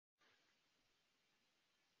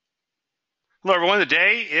Hello, everyone. The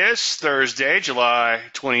day is Thursday, July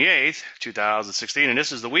 28th, 2016, and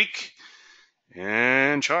this is the week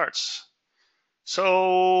in charts.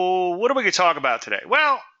 So, what are we going to talk about today?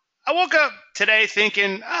 Well, I woke up today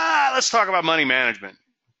thinking, let's talk about money management.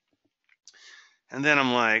 And then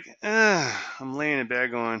I'm like, I'm laying in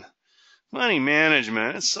bed going, money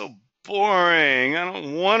management, it's so boring. I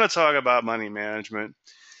don't want to talk about money management.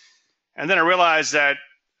 And then I realized that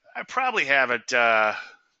I probably haven't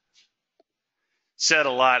said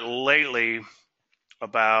a lot lately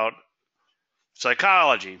about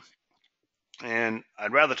psychology. And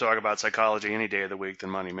I'd rather talk about psychology any day of the week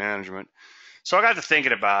than money management. So I got to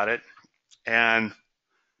thinking about it, and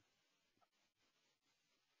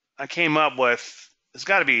I came up with there's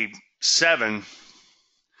got to be 7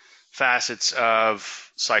 facets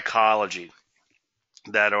of psychology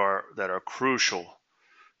that are crucial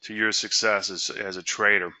to your success as a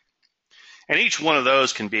trader. And each one of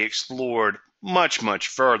those can be explored much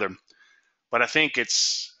further. But I think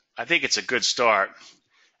it's a good start.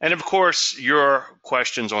 And of course, your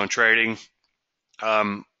questions on trading,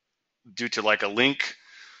 due to like a link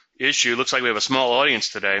issue, looks like we have a small audience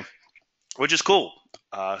today, which is cool.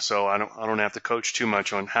 So I don't have to coach too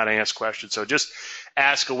much on how to ask questions. So just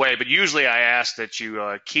ask away. But usually I ask that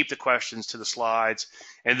you keep the questions to the slides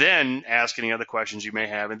and then ask any other questions you may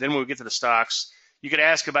have. And then when we get to the stocks, you could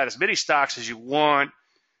ask about as many stocks as you want.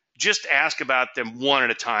 Just ask about them one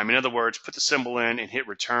at a time. In other words, put the symbol in and hit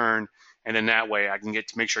return. And then that way I can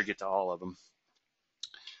make sure I get to all of them.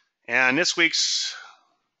 And this week's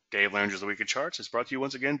Dave Landry's The Week in Charts is brought to you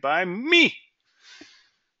once again by me.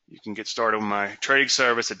 You can get started with my trading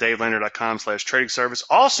service at davelandry.com/trading service.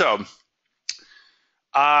 Also,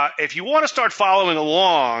 if you want to start following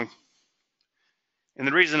along, and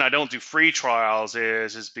the reason I don't do free trials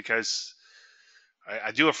is because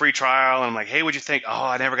I do a free trial and I'm like, hey, what'd you think? Oh,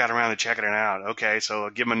 I never got around to checking it out. Okay, so I'll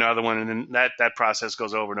give them another one, and then that process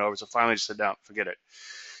goes over and over. So finally just sit down, forget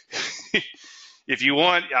it. If you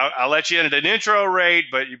want, I'll let you in at an intro rate,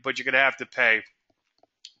 but you're going to have to pay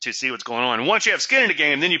to see what's going on. And once you have skin in the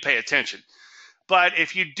game, then you pay attention. But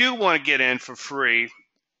if you do want to get in for free,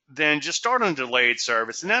 then just start on delayed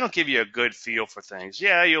service, and that'll give you a good feel for things.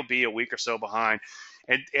 Yeah, you'll be a week or so behind.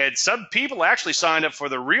 And some people actually signed up for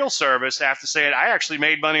the real service after saying, I actually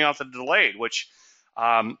made money off the delayed, which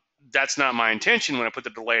that's not my intention when I put the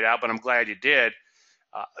delayed out, but I'm glad you did.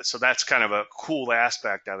 So that's kind of a cool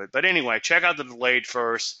aspect of it. But anyway, check out the delayed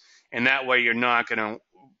first, and that way you're not going to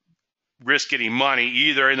risk getting money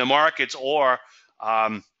either in the markets or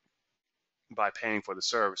by paying for the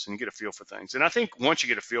service, and you get a feel for things. And I think once you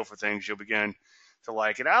get a feel for things, you'll begin to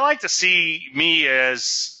like it. I like to see me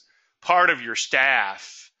as part of your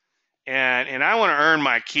staff, and I want to earn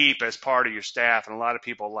my keep as part of your staff. And a lot of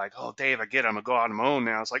people are like, oh, Dave, I get it. I'm going to go out on my own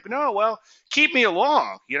now. It's like, no, well, keep me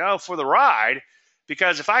along, for the ride,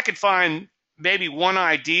 because if I could find maybe one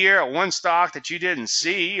idea or one stock that you didn't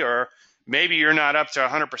see, or maybe you're not up to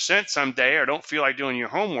 100% someday or don't feel like doing your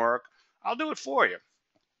homework, I'll do it for you.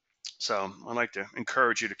 So I'd like to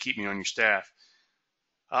encourage you to keep me on your staff.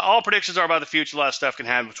 All predictions are about the future. A lot of stuff can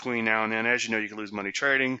happen between now and then. As you know, you can lose money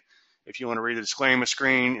trading. If you want to read the disclaimer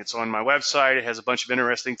screen, it's on my website. It has a bunch of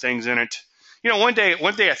interesting things in it. One day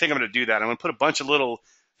I think I'm going to do that. I'm going to put a bunch of little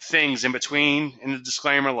things in between in the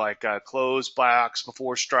disclaimer, like close box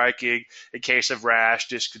before striking, in case of rash,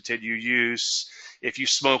 discontinue use. If you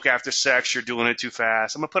smoke after sex, you're doing it too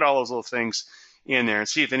fast. I'm going to put all those little things in there and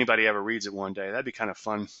see if anybody ever reads it one day. That'd be kind of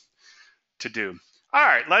fun to do. All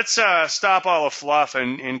right, let's stop all the fluff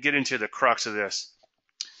and get into the crux of this.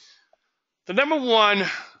 The number one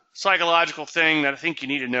psychological thing that I think you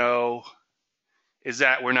need to know is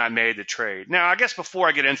that we're not made to trade. Now, I guess before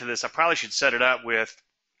I get into this, I probably should set it up with,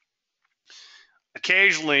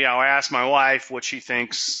 occasionally I'll ask my wife what she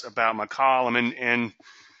thinks about my column, and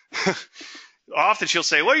often she'll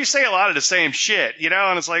say, well, you say a lot of the same shit,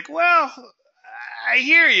 and it's like, well, I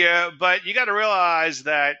hear you, but you got to realize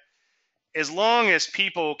that as long as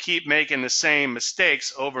people keep making the same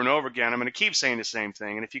mistakes over and over again, I'm going to keep saying the same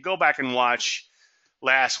thing. And if you go back and watch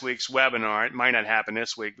last week's webinar, it might not happen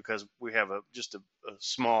this week because we have just a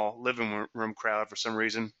small living room crowd for some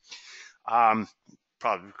reason,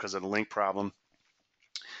 probably because of the link problem.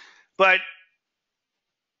 But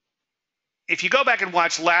if you go back and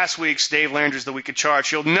watch last week's Dave Landry's The Week in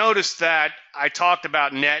Charts, you'll notice that I talked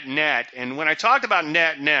about net. And when I talked about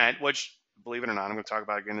net, which, believe it or not, I'm going to talk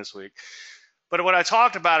about it again this week. But when I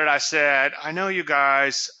talked about it, I said, I know you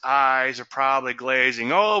guys' eyes are probably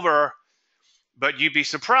glazing over, but you'd be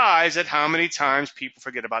surprised at how many times people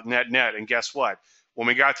forget about net. And guess what? When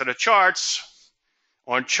we got to the charts,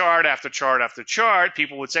 On chart after chart after chart,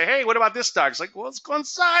 people would say, hey, what about this stock? It's like, well, it's gone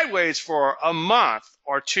sideways for a month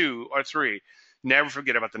or 2 or 3. Never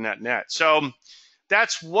forget about the net. So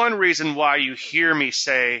that's one reason why you hear me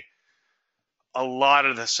say a lot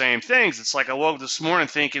of the same things. It's like I woke this morning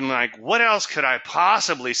thinking, like, what else could I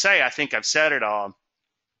possibly say? I think I've said it all.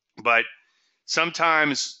 But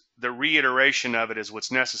sometimes the reiteration of it is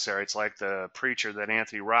what's necessary. It's like the preacher that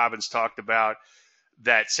Anthony Robbins talked about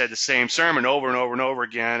that said the same sermon over and over and over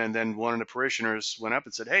again, and then one of the parishioners went up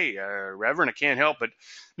and said, hey, Reverend, I can't help but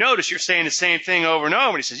notice you're saying the same thing over and over.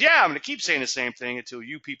 And he says, yeah, I'm going to keep saying the same thing until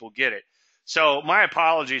you people get it. So my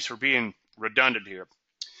apologies for being redundant here.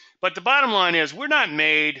 But the bottom line is we're not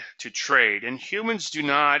made to trade, and humans do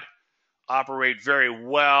not operate very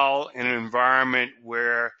well in an environment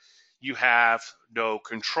where you have no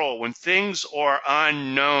control. When things are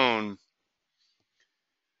unknown,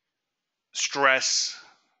 stress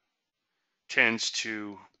tends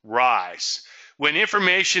to rise. When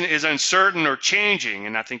information is uncertain or changing,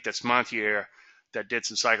 and I think that's Montier that did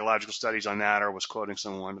some psychological studies on that, or was quoting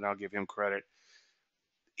someone, but I'll give him credit.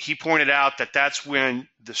 He pointed out that that's when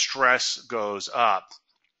the stress goes up.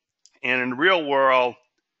 And in the real world,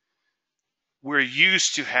 we're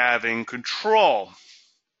used to having control.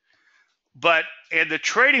 But in the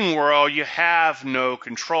trading world, you have no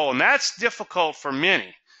control. And that's difficult for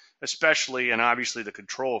many, especially and obviously the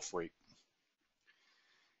control freak.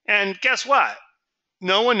 And guess what?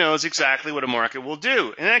 No one knows exactly what a market will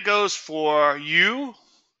do. And that goes for you,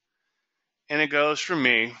 and it goes for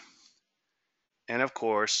me, and of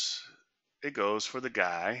course, it goes for the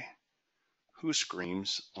guy who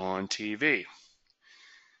screams on TV.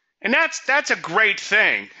 And that's a great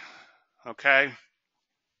thing, okay?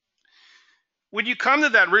 When you come to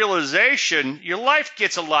that realization, your life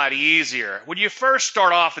gets a lot easier. When you first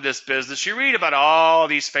start off in this business, you read about all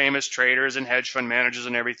these famous traders and hedge fund managers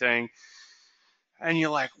and everything, and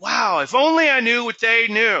you're like, wow, if only I knew what they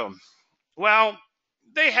knew. Well,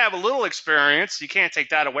 they have a little experience. You can't take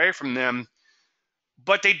that away from them,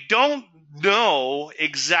 but they don't know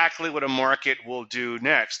exactly what a market will do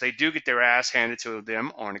next. They do get their ass handed to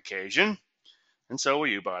them on occasion, and so will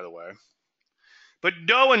you, by the way. But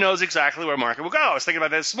no one knows exactly where a market will go. I was thinking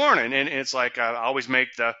about that this morning, and it's like I always make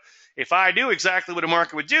if I knew exactly what a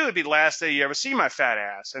market would do, it'd be the last day you ever see my fat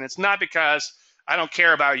ass. And it's not because I don't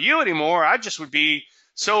care about you anymore. I just would be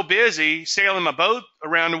so busy sailing my boat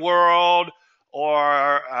around the world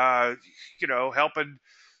or, helping,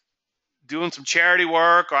 doing some charity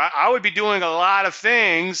work. Or I would be doing a lot of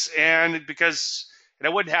things, and I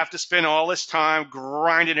wouldn't have to spend all this time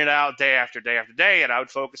grinding it out day after day after day, and I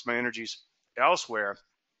would focus my energies elsewhere,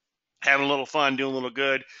 having a little fun, doing a little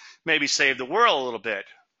good, maybe save the world a little bit,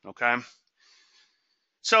 okay?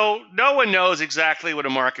 So no one knows exactly what a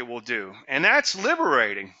market will do, and that's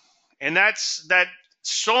liberating, and that's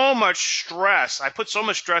so much stress. I put so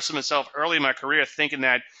much stress on myself early in my career thinking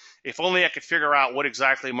that if only I could figure out what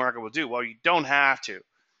exactly a market will do. Well, you don't have to.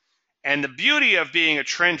 And the beauty of being a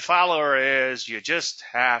trend follower is you just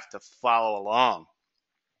have to follow along.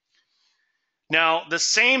 Now, the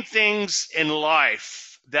same things in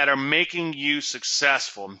life that are making you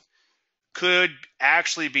successful could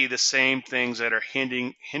actually be the same things that are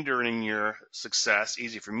hindering your success,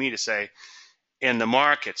 easy for me to say, in the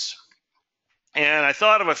markets. And I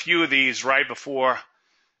thought of a few of these right before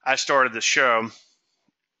I started the show,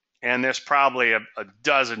 and there's probably a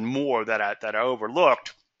dozen more that I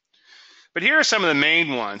overlooked. But here are some of the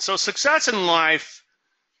main ones. So success in life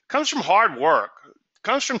comes from hard work,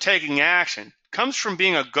 comes from taking action, comes from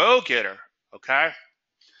being a go-getter, okay?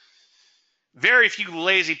 Very few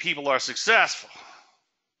lazy people are successful.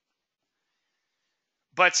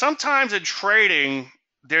 But sometimes in trading,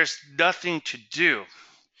 there's nothing to do.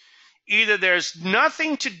 Either there's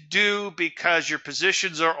nothing to do because your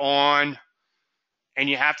positions are on and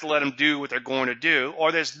you have to let them do what they're going to do,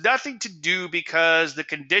 or there's nothing to do because the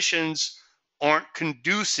conditions aren't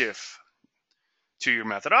conducive to your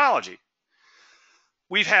methodology.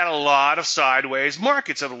 We've had a lot of sideways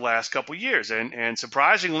markets over the last couple of years, and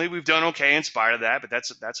surprisingly, we've done okay in spite of that, but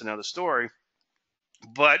that's another story.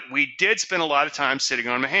 But we did spend a lot of time sitting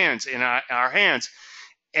on our hands,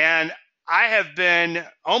 and I have been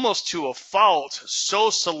almost to a fault so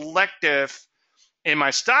selective in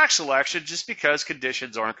my stock selection just because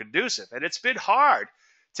conditions aren't conducive, and it's been hard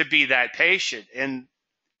to be that patient, and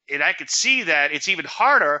I could see that it's even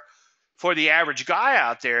harder for the average guy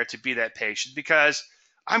out there to be that patient because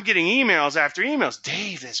I'm getting emails after emails.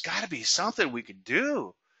 Dave, there's got to be something we could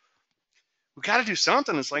do. We got to do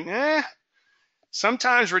something. It's like,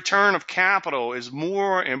 sometimes return of capital is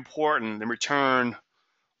more important than return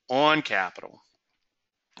on capital.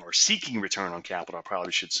 or seeking return on capital, I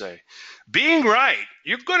probably should say. Being right,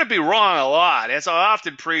 you're going to be wrong a lot. As I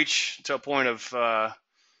often preach to a point of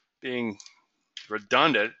being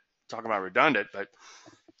redundant, talking about redundant, but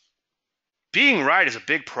being right is a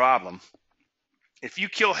big problem. If you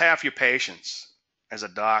kill half your patients as a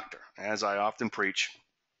doctor, as I often preach,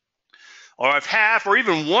 or if half or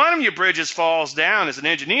even one of your bridges falls down as an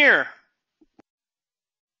engineer,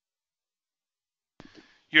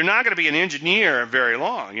 you're not going to be an engineer very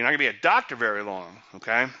long. You're not going to be a doctor very long,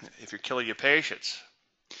 okay, if you're killing your patients.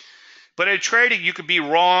 But in trading, you could be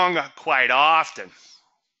wrong quite often.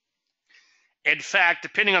 In fact,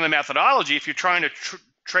 depending on the methodology, if you're trying to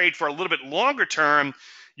trade for a little bit longer term,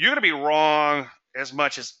 you're going to be wrong as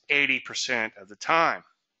much as 80% of the time.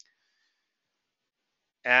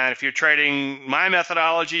 And if you're trading my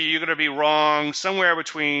methodology, you're going to be wrong somewhere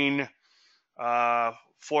between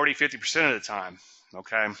 40-50% of the time,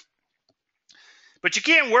 okay? But you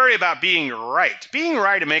can't worry about being right. Being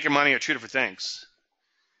right and making money are two different things.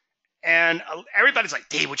 And everybody's like,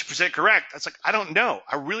 Dave, which percent correct? It's like, I don't know.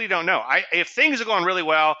 I really don't know. If things are going really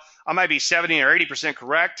well, I might be 70 or 80%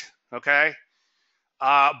 correct, okay?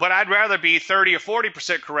 But I'd rather be 30 or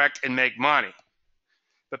 40% correct and make money.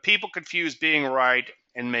 But people confuse being right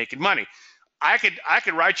and making money. I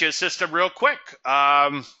could write you a system real quick.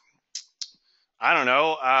 I don't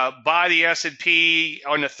know. Buy the S&P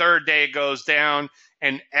on the third day it goes down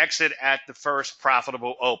and exit at the first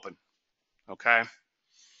profitable open, okay?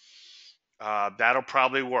 That'll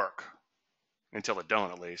probably work until it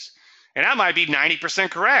don't, at least. And that might be 90%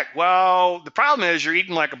 correct. Well, the problem is you're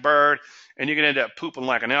eating like a bird and you're going to end up pooping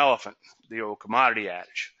like an elephant, the old commodity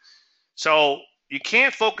adage. So you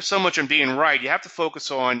can't focus so much on being right. You have to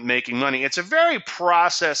focus on making money. It's a very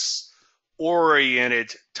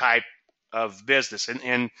process-oriented type of business.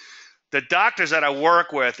 And the doctors that I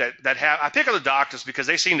work with that have, I pick on the doctors because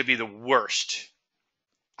they seem to be the worst.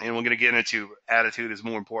 And we're going to get into attitude is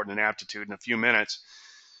more important than aptitude in a few minutes.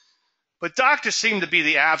 But doctors seem to be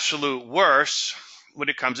the absolute worst when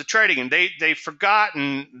it comes to trading. And they've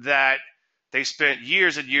forgotten that they spent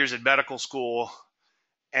years and years in medical school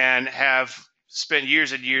and have spent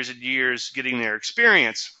years and years and years getting their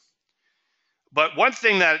experience. But one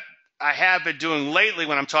thing that I have been doing lately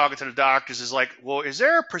when I'm talking to the doctors is like, well, is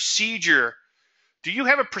there a procedure? Do you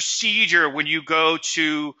have a procedure when you go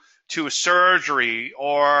to a surgery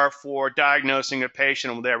or for diagnosing a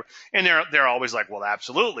patient or whatever? And they're always like, well,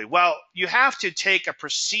 absolutely. Well, you have to take a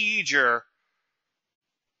procedure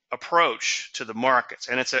approach to the markets,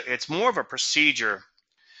 and it's more of a procedure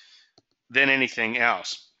than anything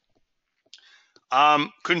else.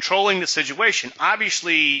 Controlling the situation.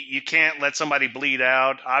 Obviously, you can't let somebody bleed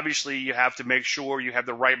out. Obviously, you have to make sure you have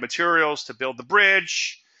the right materials to build the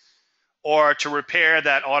bridge or to repair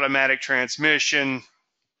that automatic transmission.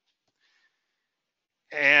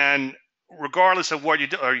 And regardless of what you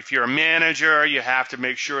do, or if you're a manager, you have to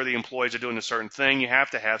make sure the employees are doing a certain thing. You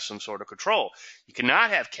have to have some sort of control. You cannot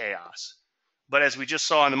have chaos. But as we just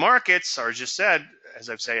saw in the markets, or just said, as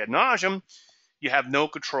I've said ad nauseum, you have no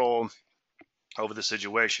control over the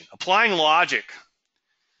situation. Applying logic.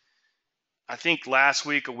 I think last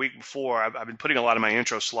week, a week before, I've been putting a lot of my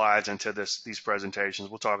intro slides into these presentations.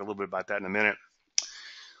 We'll talk a little bit about that in a minute.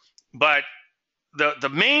 But the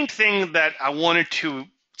main thing that I wanted to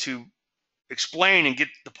explain and get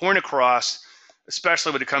the point across,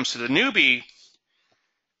 especially when it comes to the newbie,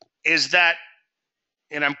 is that,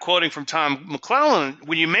 and I'm quoting from Tom McClellan,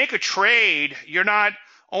 when you make a trade, you're not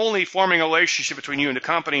only forming a relationship between you and the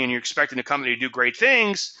company and you're expecting the company to do great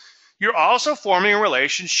things, you're also forming a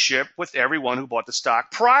relationship with everyone who bought the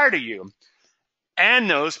stock prior to you. And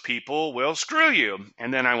those people will screw you.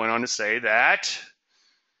 And then I went on to say that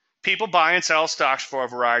people buy and sell stocks for a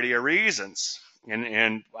variety of reasons.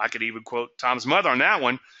 And I could even quote Tom's mother on that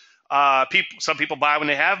one. Some people buy when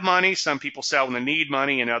they have money, some people sell when they need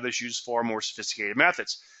money, and others use far more sophisticated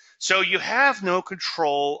methods. So you have no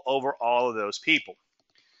control over all of those people.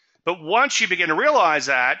 But once you begin to realize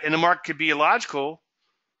that, and the market could be illogical,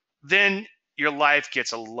 then your life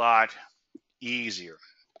gets a lot easier.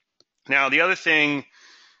 Now, the other thing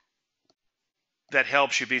that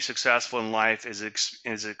helps you be successful in life is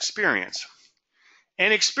experience.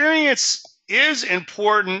 And experience is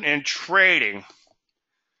important in trading,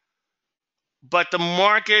 but the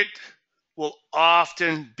market will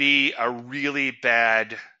often be a really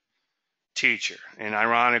bad teacher. And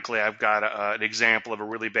ironically, I've got an example of a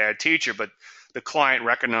really bad teacher, but the client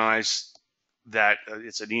recognized that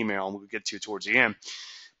it's an email, and we'll get to it towards the end.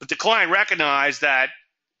 But the client recognized that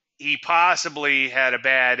he possibly had a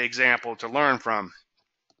bad example to learn from,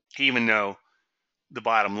 even though the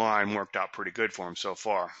bottom line worked out pretty good for him so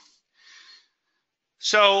far.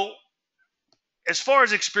 So as far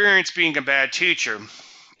as experience being a bad teacher,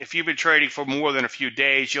 if you've been trading for more than a few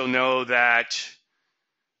days, you'll know that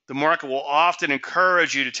the market will often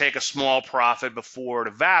encourage you to take a small profit before it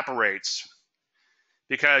evaporates,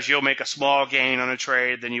 because you'll make a small gain on a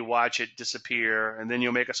trade, then you watch it disappear, and then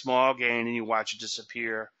you'll make a small gain and you watch it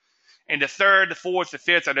disappear. And the third, the fourth, the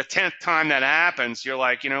fifth, or the 10th time that happens, you're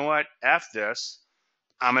like, you know what? F this.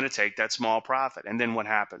 I'm going to take that small profit. And then what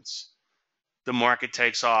happens? The market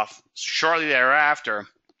takes off shortly thereafter,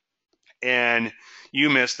 and you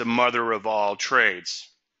miss the mother of all trades.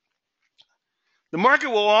 The market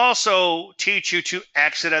will also teach you to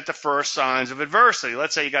exit at the first signs of adversity.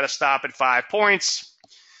 Let's say you got to stop at 5 points,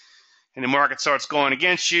 and the market starts going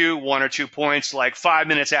against you 1 or 2 points, like 5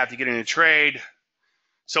 minutes after you get in a trade.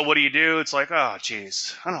 So what do? It's like, oh,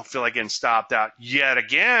 geez, I don't feel like getting stopped out yet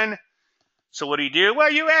again. So what do?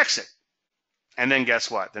 Well, you exit. And then guess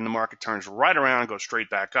what? Then the market turns right around and goes straight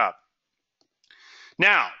back up.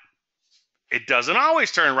 Now, it doesn't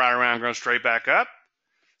always turn right around and go straight back up.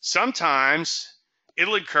 Sometimes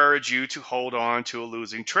it'll encourage you to hold on to a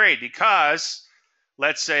losing trade, because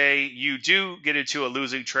let's say you do get into a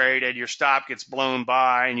losing trade and your stop gets blown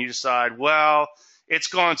by and you decide, well, it's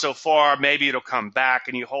gone so far, maybe it'll come back,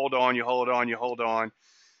 and you hold on, you hold on, you hold on.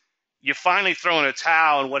 You finally throw in a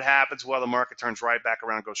towel, and what happens? Well, the market turns right back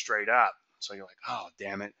around and goes straight up. So you're like, oh,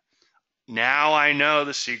 damn it. Now I know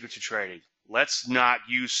the secret to trading. Let's not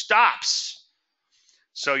use stops.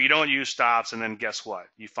 So you don't use stops, and then guess what?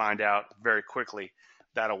 You find out very quickly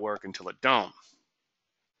that'll work until it don't.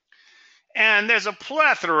 And there's a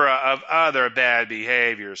plethora of other bad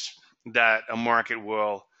behaviors that a market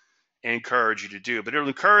will encourage you to do. But it'll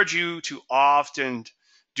encourage you to often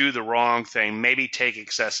do the wrong thing, maybe take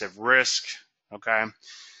excessive risk, okay?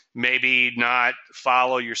 Maybe not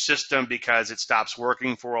follow your system because it stops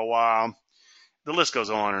working for a while. The list goes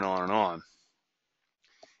on and on and on.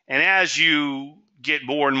 And as you get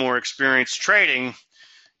more and more experience trading,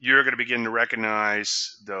 you're going to begin to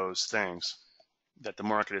recognize those things that the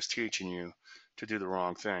market is teaching you to do the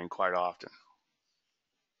wrong thing quite often.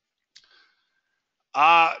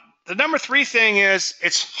 The number 3 thing is,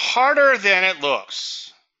 it's harder than it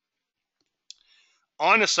looks.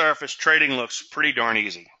 On the surface, trading looks pretty darn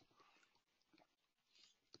easy.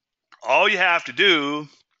 All you have to do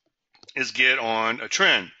is get on a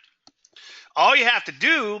trend. All you have to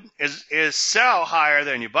do is sell higher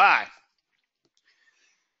than you buy.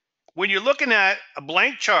 When you're looking at a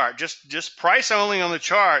blank chart, just price only on the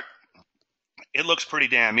chart, it looks pretty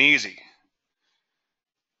damn easy.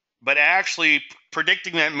 But actually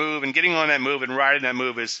predicting that move and getting on that move and riding that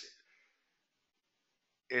move is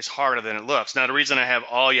harder than it looks. Now, the reason I have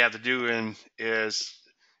all you have to do in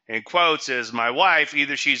quotes is my wife,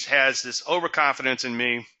 either she has this overconfidence in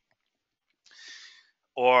me,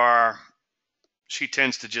 or she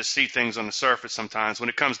tends to just see things on the surface sometimes when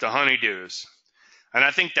it comes to honeydews. And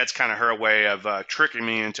I think that's kind of her way of tricking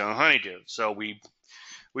me into a honeydew. So we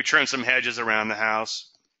trim some hedges around the house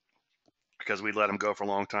because we let them go for a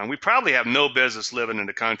long time. We probably have no business living in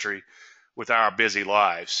the country with our busy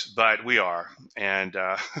lives, but we are. And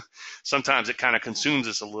sometimes it kind of consumes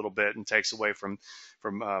us a little bit and takes away from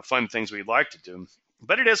fun things we'd like to do.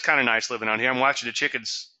 But it is kind of nice living out here. I'm watching the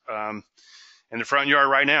chickens in the front yard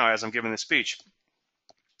right now as I'm giving this speech.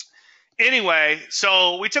 Anyway,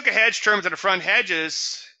 so we took a hedge trim to the front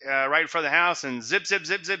hedges right in front of the house, and zip, zip,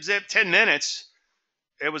 zip, zip, zip, 10 minutes,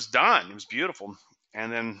 it was done. It was beautiful.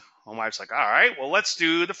 And then my wife's like, all right, well, let's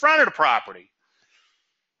do the front of the property.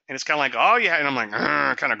 And it's kind of like, oh, yeah. And I'm like,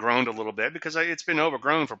 kind of groaned a little bit because it's been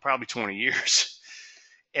overgrown for probably 20 years.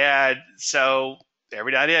 And so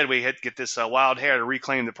every day I did, we had to get this wild hair to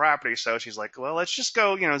reclaim the property. So she's like, well, let's just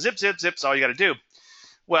go, zip, zip, zip. That's all you got to do.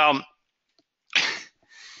 Well,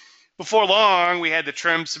 before long, we had to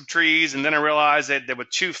trim some trees, and then I realized that there were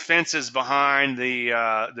 2 fences behind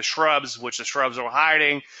the shrubs, which the shrubs were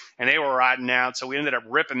hiding, and they were rotting out. So we ended up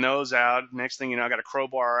ripping those out. Next thing you know, I got a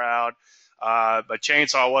crowbar out. A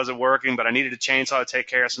chainsaw wasn't working, but I needed a chainsaw to take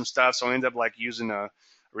care of some stuff, so I ended up using a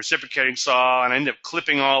reciprocating saw, and I ended up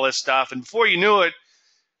clipping all this stuff. And before you knew it,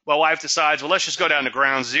 my wife decides, well, let's just go down to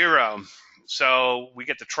ground zero. So we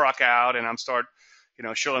get the truck out, and I'm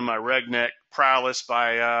showing my redneck prowess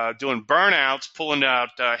by doing burnouts, pulling out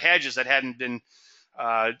hedges that hadn't been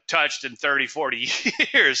touched in 30, 40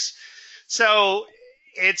 years. So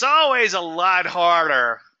it's always a lot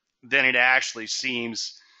harder than it actually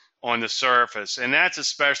seems on the surface. And that's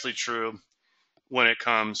especially true when it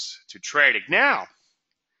comes to trading. Now,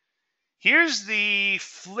 here's the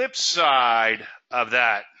flip side of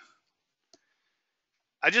that.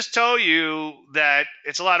 I just told you that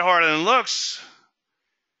it's a lot harder than it looks.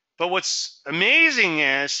 But what's amazing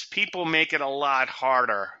is people make it a lot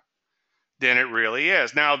harder than it really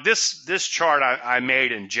is. Now, this chart I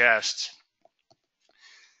made in jest,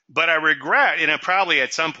 but I regret, and probably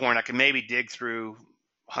at some point I can maybe dig through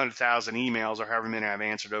 100,000 emails or however many I've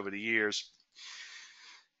answered over the years,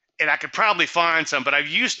 and I could probably find some, but I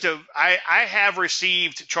have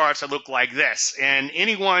received charts that look like this, and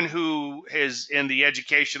anyone who is in the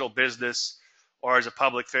educational business or as a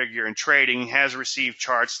public figure in trading has received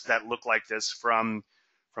charts that look like this from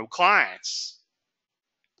clients.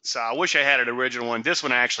 So I wish I had an original one. This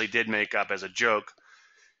one I actually did make up as a joke.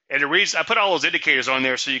 And the reason I put all those indicators on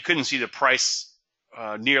there so you couldn't see the price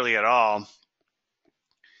nearly at all.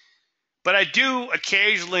 But I do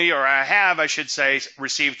occasionally, or I have, I should say,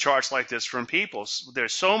 receive charts like this from people.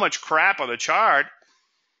 There's so much crap on the chart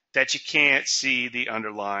that you can't see the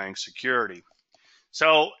underlying security.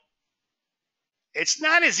 So it's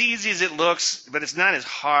not as easy as it looks, but it's not as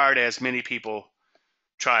hard as many people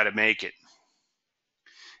try to make it.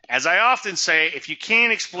 As I often say, if you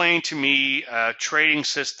can't explain to me a trading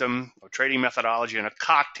system or trading methodology in a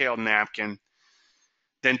cocktail napkin,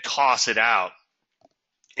 then toss it out.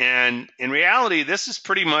 And in reality, this is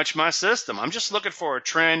pretty much my system. I'm just looking for a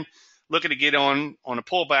trend, looking to get on a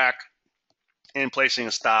pullback and placing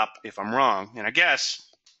a stop if I'm wrong. And I guess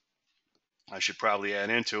I should probably add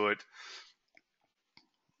into it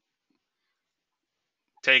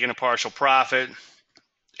taking a partial profit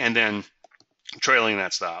and then trailing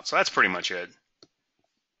that stop. So that's pretty much it.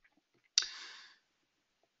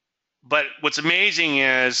 But what's amazing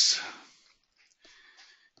is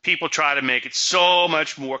people try to make it so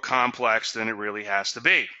much more complex than it really has to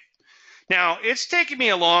be. Now, it's taken me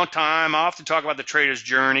a long time. I often talk about the trader's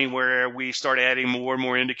journey where we start adding more and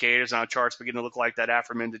more indicators and our charts begin to look like that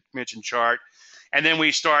aforementioned chart. And then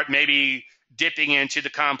we start maybe dipping into the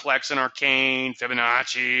complex and arcane,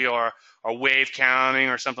 Fibonacci, or wave counting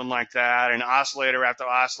or something like that, and oscillator after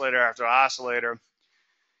oscillator after oscillator.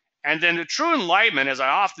 And then the true enlightenment, as I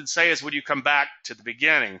often say, is when you come back to the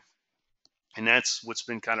beginning. And that's what's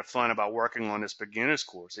been kind of fun about working on this beginner's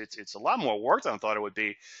course. It's a lot more work than I thought it would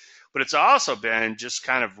be, but it's also been just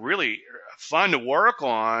kind of really fun to work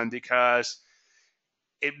on because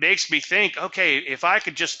it makes me think, okay, if I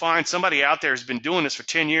could just find somebody out there who's been doing this for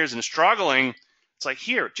 10 years and is struggling, it's like,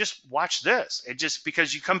 here, just watch this. It just,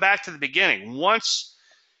 because you come back to the beginning. Once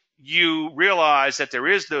you realize that there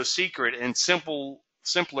is no secret and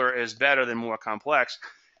simpler is better than more complex,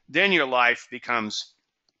 then your life becomes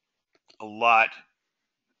a lot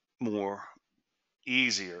more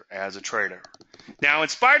easier as a trader. Now, in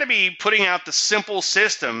spite of me putting out the simple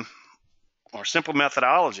system or simple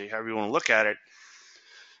methodology, however you want to look at it,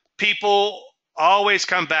 people always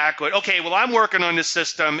come back with, okay, well, I'm working on this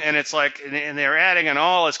system, and it's like, and they're adding in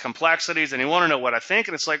all its complexities, and they want to know what I think,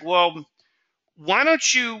 and it's like, well, why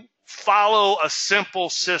don't you follow a simple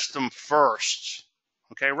system first?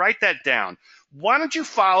 Okay, write that down. Why don't you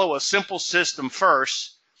follow a simple system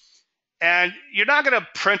first? And you're not going to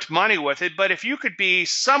print money with it, but if you could be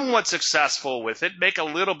somewhat successful with it, make a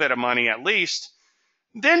little bit of money at least,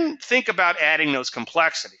 then think about adding those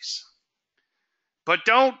complexities. But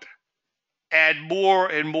don't add more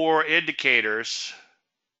and more indicators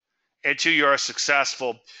until you're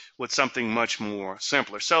successful with something much more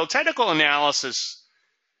simpler. So technical analysis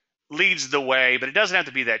leads the way, but it doesn't have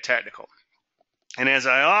to be that technical. And as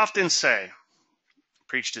I often say,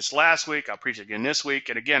 preached this last week, I'll preach it again this week,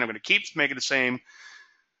 and again, I'm going to keep making the same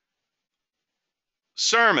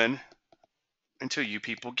sermon until you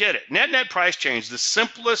people get it. Net price change, the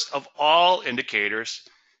simplest of all indicators,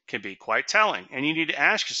 can be quite telling. And you need to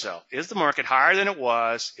ask yourself, is the market higher than it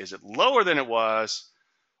was? Is it lower than it was?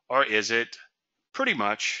 Or is it pretty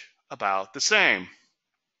much about the same?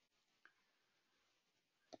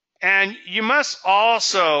 And you must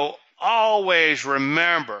also always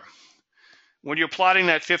remember, when you're plotting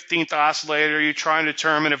that 15th oscillator, you're trying to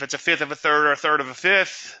determine if it's a fifth of a third or a third of a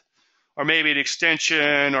fifth, or maybe an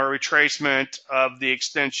extension or a retracement of the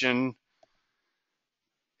extension.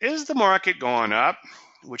 Is the market going up,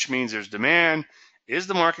 which means there's demand? Is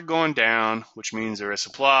the market going down, which means there is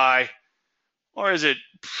supply? Or is it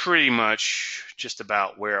pretty much just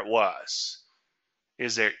about where it was?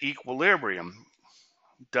 Is there equilibrium?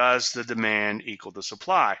 Does the demand equal the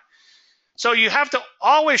supply? So you have to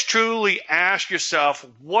always truly ask yourself,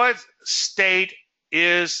 what state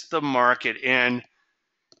is the market in?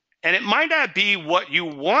 And it might not be what you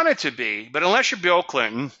want it to be, but unless you're Bill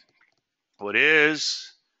Clinton, what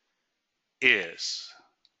is.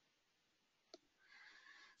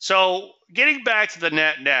 So getting back to the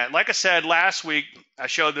net, like I said last week, I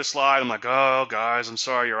showed this slide. I'm like, oh, guys, I'm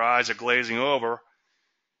sorry, your eyes are glazing over.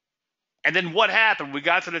 And then what happened? We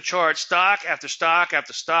got to the chart, stock after stock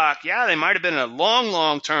after stock. Yeah, they might have been a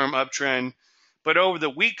long-term uptrend, but over the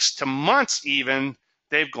weeks to months even,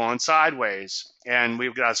 they've gone sideways. And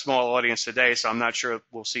we've got a small audience today, so I'm not sure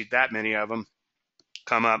we'll see that many of them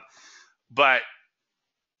come up. But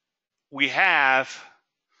we have,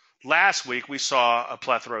 last week, we saw a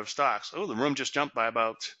plethora of stocks. Oh, the room just jumped by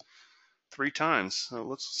about 3 times. Oh,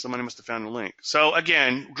 looks somebody must have found the link. So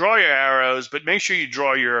again, draw your arrows, but make sure you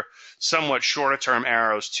draw your somewhat shorter term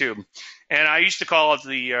arrows too. And I used to call it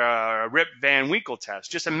the Rip Van Winkle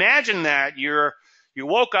test. Just imagine that you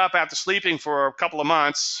woke up after sleeping for a couple of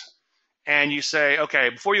months, and you say, okay,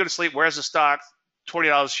 before you go to sleep, where's the stock?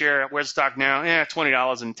 $20 a share. Where's the stock now?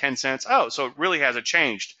 $20.10. Oh, so it really hasn't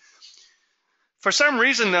changed. For some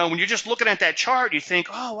reason, though, when you're just looking at that chart, you think,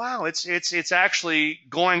 oh wow, it's actually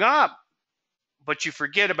going up. But you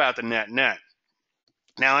forget about the net.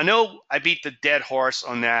 Now, I know I beat the dead horse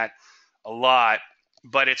on that a lot,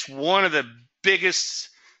 but it's one of the biggest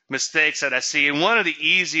mistakes that I see and one of the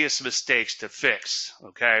easiest mistakes to fix,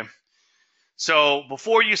 okay? So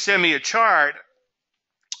before you send me a chart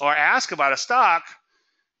or ask about a stock,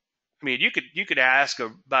 I mean, you could ask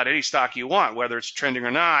about any stock you want, whether it's trending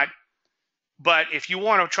or not, but if you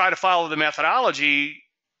want to try to follow the methodology,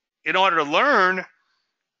 in order to learn,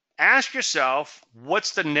 ask yourself,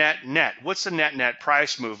 what's the net? What's the net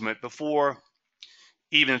price movement before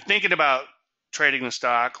even thinking about trading the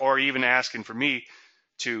stock or even asking for me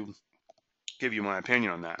to give you my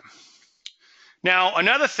opinion on that. Now,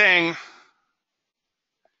 another thing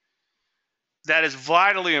that is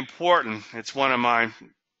vitally important, it's one of my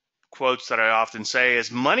quotes that I often say,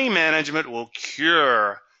 is money management will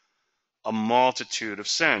cure a multitude of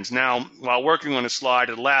sins. Now, while working on a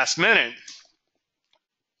slide at the last minute,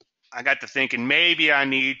 I got to thinking maybe I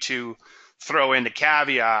need to throw in the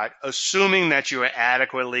caveat, assuming that you are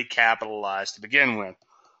adequately capitalized to begin with.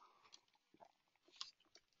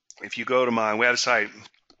 If you go to my website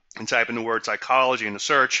and type in the word psychology in the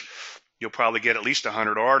search, you'll probably get at least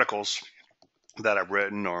 100 articles that I've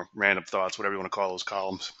written, or random thoughts, whatever you want to call those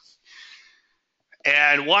columns.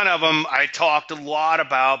 And one of them, I talked a lot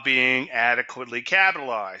about being adequately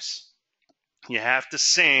capitalized. You have to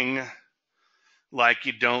sing like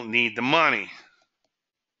you don't need the money,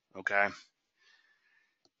 okay?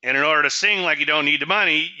 And in order to sing like you don't need the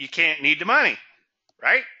money, you can't need the money,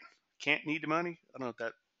 right? Can't need the money? I don't know if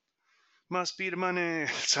that must be the money. It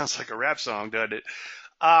sounds like a rap song, doesn't it?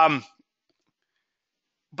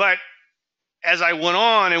 But as I went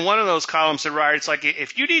on, in one of those columns said, right, it's like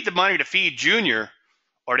if you need the money to feed Junior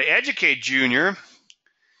or to educate Junior,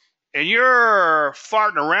 and you're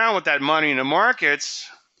farting around with that money in the markets,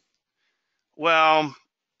 well,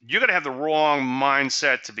 you're going to have the wrong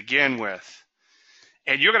mindset to begin with.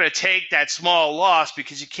 And you're going to take that small loss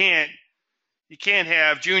because you can't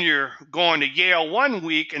have Junior going to Yale one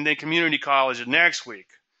week and then community college the next week.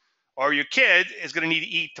 Or your kid is going to need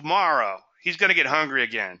to eat tomorrow. He's going to get hungry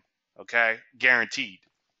again, okay? Guaranteed.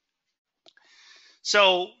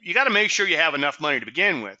 So you got to make sure you have enough money to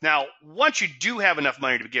begin with. Now, once you do have enough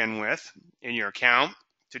money to begin with in your account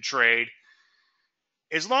to trade,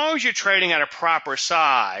 as long as you're trading at a proper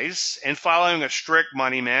size and following a strict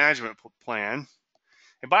money management plan,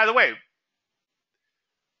 and by the way,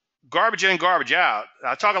 garbage in, garbage out.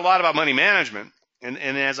 I talk a lot about money management, and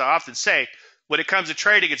as I often say, when it comes to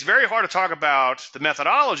trading, it's very hard to talk about the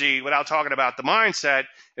methodology without talking about the mindset.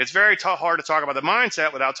 It's very hard to talk about the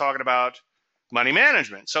mindset without talking about money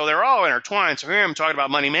management. So they're all intertwined. So here I'm talking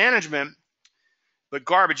about money management, but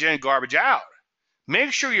garbage in, garbage out.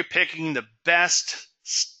 Make sure you're picking the best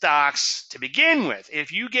stocks to begin with.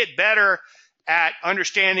 If you get better at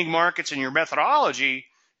understanding markets and your methodology,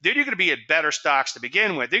 then you're going to be at better stocks to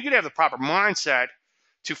begin with. Then you're going to have the proper mindset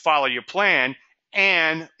to follow your plan.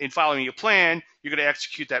 And in following your plan, you're going to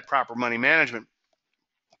execute that proper money management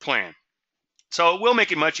plan. So it will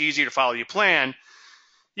make it much easier to follow your plan.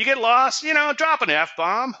 You get lost, drop an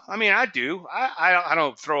F-bomb. I mean, I do. I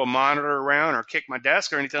don't throw a monitor around or kick my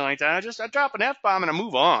desk or anything like that. I drop an F-bomb and I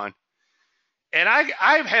move on. And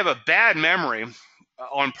I have a bad memory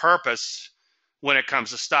on purpose when it comes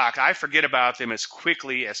to stock. I forget about them as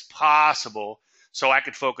quickly as possible so I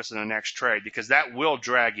could focus on the next trade, because that will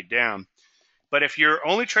drag you down. But if you're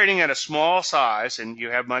only trading at a small size and you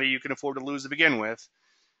have money you can afford to lose to begin with,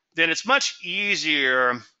 then it's much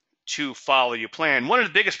easier to follow your plan. One of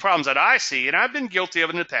the biggest problems that I see, and I've been guilty of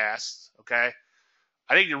it in the past, okay,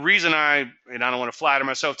 I think the reason and I don't want to flatter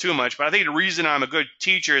myself too much, but I think the reason I'm a good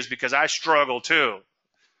teacher is because I struggle too.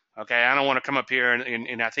 Okay, I don't want to come up here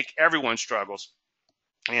and I think everyone struggles,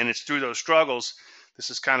 and it's through those struggles. This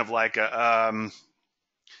is kind of like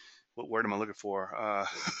what word am I looking for?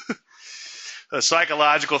 A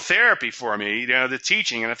psychological therapy for me, the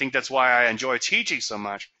teaching, and I think that's why I enjoy teaching so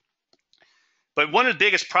much. But one of the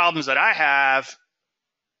biggest problems that I have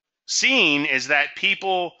seen is that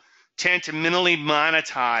people tend to mentally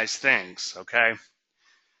monetize things. Okay,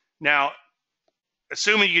 now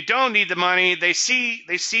assuming you don't need the money, they see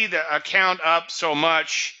the account up so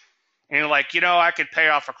much, and like, I could pay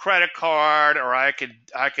off a credit card, or I could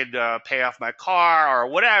pay off my car or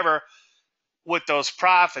whatever with those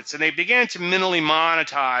profits, and they begin to mentally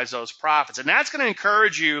monetize those profits, and that's going to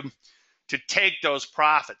encourage you to take those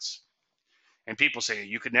profits. And people say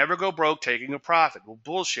you could never go broke taking a profit. Well,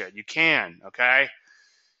 bullshit. You can. Okay,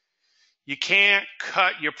 you can't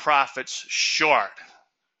cut your profits short,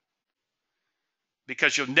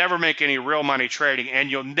 because you'll never make any real money trading,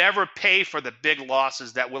 and you'll never pay for the big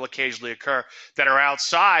losses that will occasionally occur that are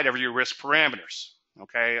outside of your risk parameters.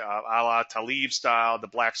 Okay, a la Talib style, the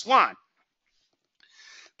black swan.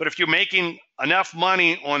 But if you're making enough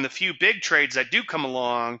money on the few big trades that do come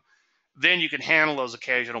along, then you can handle those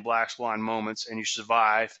occasional black swan moments, and you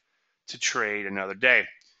survive to trade another day.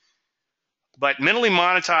 But mentally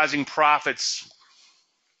monetizing profits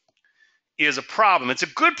is a problem. It's a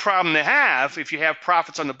good problem to have if you have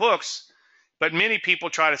profits on the books, but many people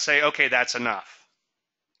try to say, okay, that's enough.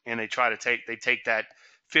 And they take that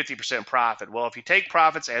 50% profit. Well, if you take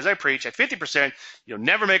profits, as I preach, at 50%, you'll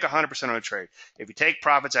never make 100% on a trade. If you take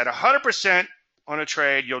profits at 100% on a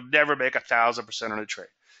trade, you'll never make 1,000% on a trade.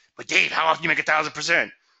 But Dave, how often do you make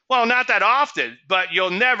 1,000%? Well, not that often, but you'll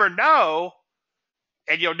never know,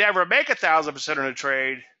 and you'll never make 1,000% on a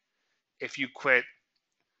trade if you quit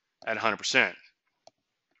at 100%.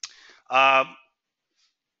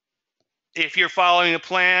 If you're following a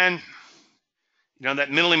plan,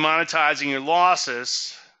 that mentally monetizing your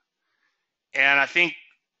losses, and I think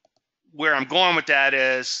where I'm going with that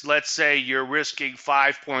is, let's say you're risking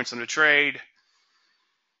 5 points on the trade,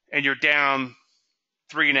 and you're down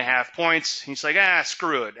 3.5 points. He's like,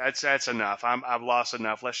 screw it. That's enough. I've lost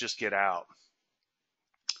enough. Let's just get out.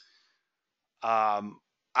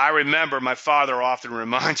 I remember my father often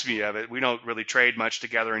reminds me of it. We don't really trade much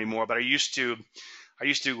together anymore, but I used to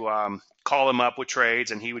call him up with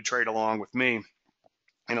trades, and he would trade along with me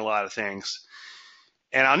in a lot of things.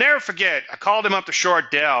 And I'll never forget, I called him up to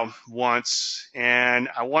short Dell once, and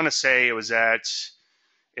I want to say it was in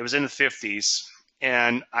the 50s,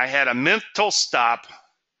 and I had a mental stop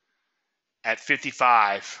at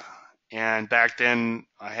 55. And back then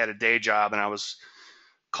I had a day job, and I was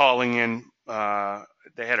calling in.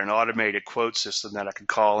 They had an automated quote system that I could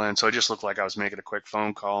call in, so it just looked like I was making a quick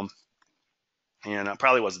phone call. And I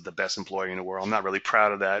probably wasn't the best employee in the world. I'm not really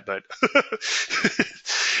proud of that, but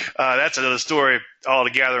that's another story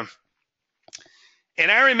altogether.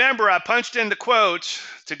 And I remember I punched in the quote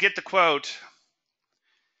to get the quote,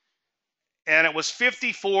 and it was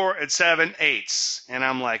 54 7/8. And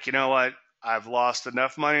I'm like, you know what? I've lost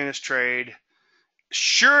enough money in this trade.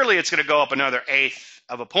 Surely it's going to go up another 1/8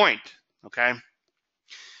 of a point. Okay.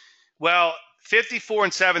 Well, 54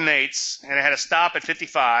 7/8, and I had a stop at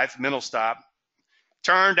 55, mental stop,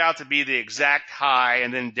 turned out to be the exact high,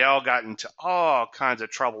 and then Dell got into all kinds of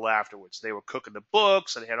trouble afterwards. They were cooking the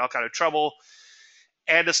books, and they had all kinds of trouble,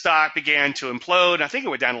 and the stock began to implode. I think it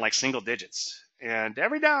went down to like single digits. And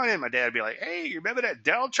every now and then, my dad would be like, hey, you remember that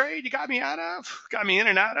Dell trade you got me in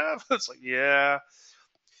and out of? It's like, yeah.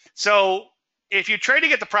 So if you're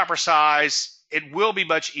trading at the proper size, it will be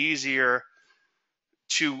much easier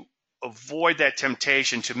to avoid that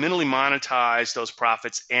temptation to mentally monetize those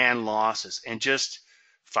profits and losses and just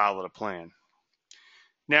follow the plan.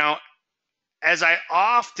 Now, as I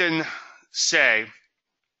often say,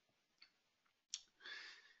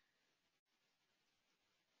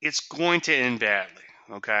 it's going to end badly,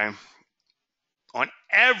 okay? On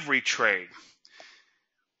every trade.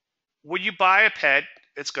 When you buy a pet,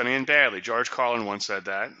 it's going to end badly. George Carlin once said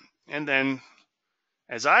that. And then,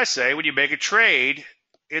 as I say, when you make a trade,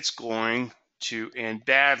 it's going to end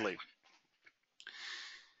badly.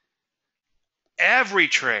 Every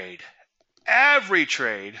trade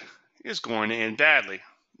is going to end badly.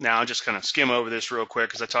 Now, I'll just kind of skim over this real quick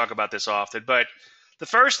because I talk about this often. But the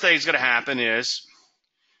first thing that's going to happen is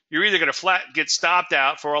you're either going to get stopped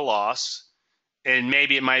out for a loss, and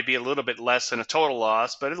maybe it might be a little bit less than a total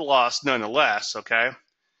loss, but it's a loss nonetheless, okay?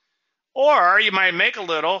 Or you might make a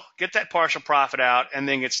little, get that partial profit out, and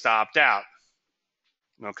then get stopped out.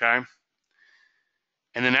 Okay?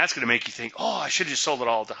 And then that's going to make you think, oh, I should have just sold it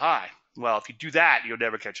all at the high. Well, if you do that, you'll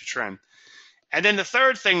never catch a trend. And then the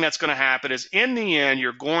third thing that's going to happen is in the end,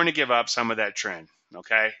 you're going to give up some of that trend.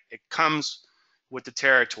 Okay. It comes with the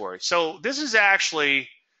territory. So this is actually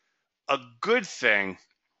a good thing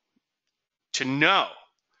to know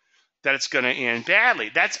that it's going to end badly.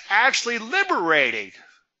 That's actually liberating.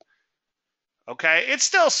 Okay. It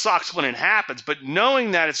still sucks when it happens, but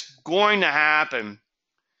knowing that it's going to happen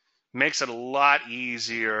makes it a lot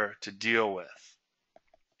easier to deal with.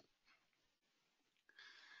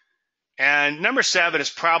 And number 7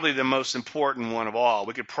 is probably the most important one of all.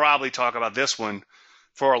 We could probably talk about this one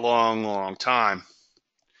for a long, long time.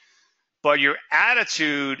 But your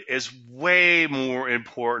attitude is way more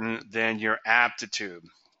important than your aptitude.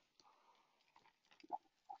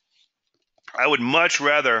 I would much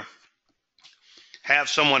rather have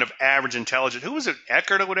someone of average intelligence. Who was it?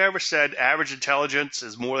 Eckert or whatever said average intelligence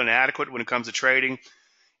is more than adequate when it comes to trading.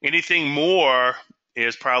 Anything more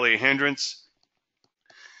is probably a hindrance.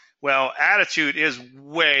 Well, attitude is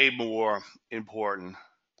way more important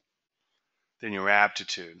than your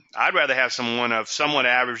aptitude. I'd rather have someone of somewhat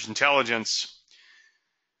average intelligence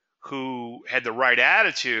who had the right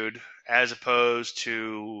attitude as opposed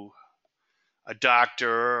to a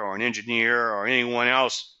doctor or an engineer or anyone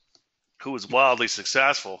else who was wildly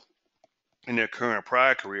successful in their current or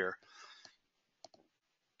prior career.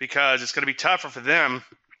 Because it's going to be tougher for them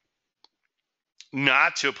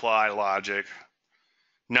not to apply logic,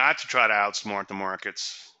 not to try to outsmart the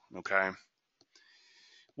markets, okay?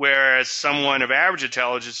 Whereas someone of average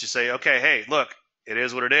intelligence, you say, okay, hey, look, it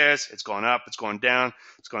is what it is. It's going up, it's going down,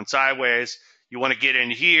 it's going sideways. You want to get in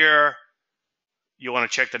here. You want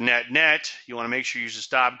to check the net. You want to make sure you use a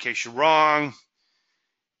stop in case you're wrong.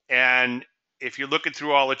 And if you're looking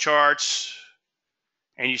through all the charts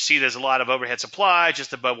and you see there's a lot of overhead supply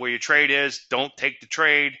just above where your trade is, don't take the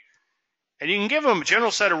trade. And you can give them a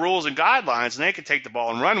general set of rules and guidelines, and they can take the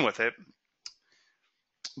ball and run with it.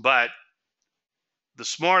 But the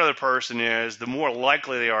smarter the person is, the more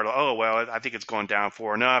likely they are to, oh, well, I think it's gone down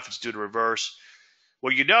far enough. It's due to reverse.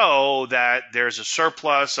 Well, you know that there's a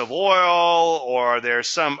surplus of oil or there's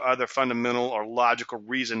some other fundamental or logical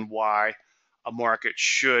reason why a market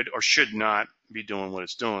should or should not be doing what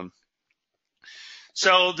it's doing.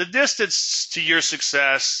 So the distance to your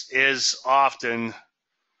success is often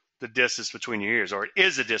the distance between your ears, or it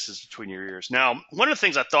is the distance between your ears. Now, one of the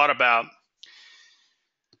things I thought about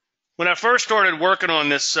when I first started working on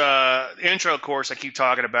this intro course I keep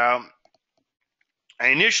talking about, I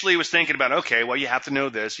initially was thinking about, okay, well, you have to know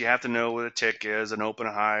this. You have to know what a tick is, an open,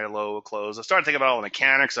 a high, a low, a close. I started thinking about all the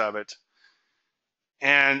mechanics of it.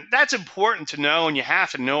 And that's important to know, and you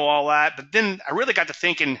have to know all that. But then I really got to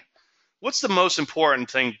thinking, what's the most important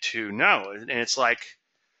thing to know? And it's like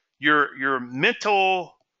your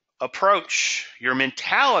mental approach, your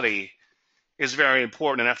mentality is very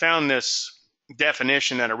important. And I found this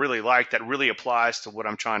definition that I really like that really applies to what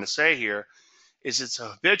I'm trying to say here, is it's a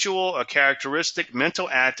habitual, a characteristic mental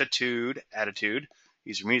attitude,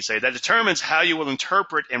 easy for me to say, that determines how you will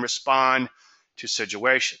interpret and respond to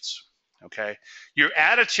situations. Okay? Your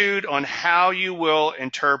attitude on how you will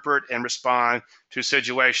interpret and respond to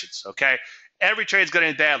situations. Okay? Every trade's going to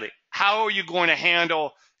end badly. How are you going to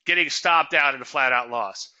handle getting stopped out at a flat out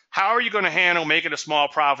loss? How are you going to handle making a small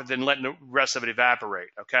profit then letting the rest of it evaporate?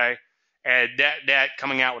 Okay? And that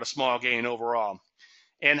coming out with a small gain overall.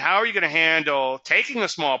 And how are you going to handle taking a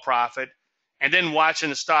small profit and then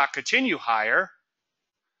watching the stock continue higher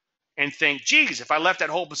and think, geez, if I left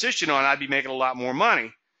that whole position on, I'd be making a lot more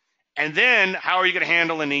money. And then how are you going to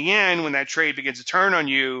handle in the end when that trade begins to turn on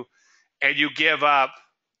you and you give up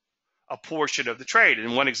a portion of the trade?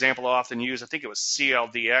 And one example I often use, I think it was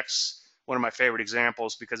CLDX, one of my favorite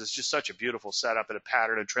examples, because it's just such a beautiful setup and a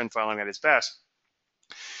pattern and trend following at its best.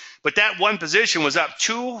 But that one position was up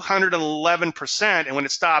 211%, and when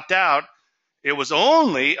it stopped out, it was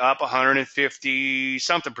only up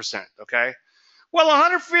 150-something percent, okay? Well,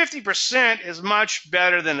 150% is much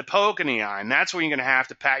better than the poke in the eye, and that's when you're going to have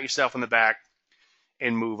to pat yourself on the back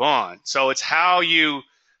and move on. So it's how you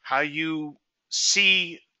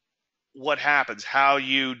see what happens, how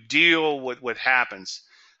you deal with what happens,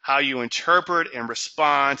 how you interpret and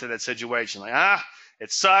respond to that situation. Like,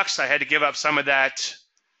 it sucks. I had to give up some of that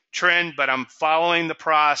trend, but I'm following the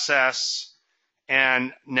process,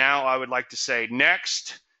 and now I would like to say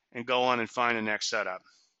next and go on and find the next setup.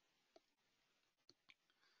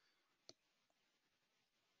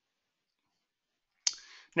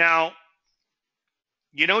 Now,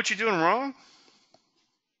 you know what you're doing wrong?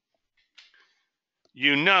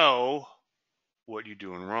 You know what you're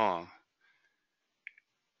doing wrong.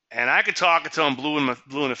 And I could talk until I'm blue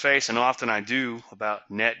in the face, and often I do, about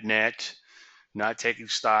net, not taking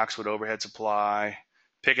stocks with overhead supply,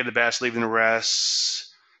 picking the best, leaving the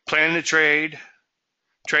rest, planning to trade,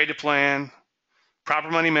 trade to plan, proper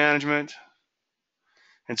money management,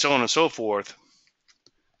 and so on and so forth.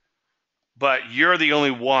 But you're the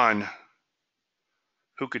only one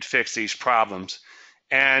who could fix these problems.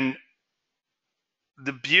 And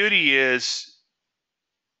the beauty is,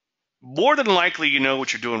 more than likely, you know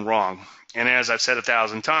what you're doing wrong. And as I've said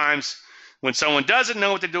 1,000 times, when someone doesn't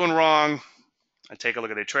know what they're doing wrong, I take a look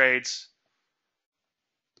at their trades,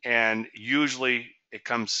 and usually it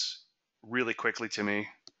comes really quickly to me.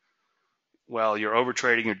 Well, you're over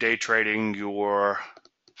trading, you're day trading, you're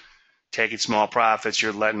taking small profits,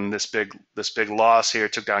 you're letting this big loss here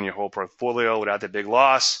took down your whole portfolio. Without that big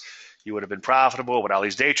loss, you would have been profitable. Without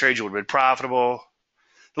these day trades, you would have been profitable.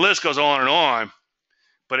 The list goes on and on,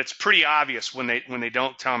 but it's pretty obvious when they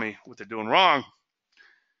don't tell me what they're doing wrong.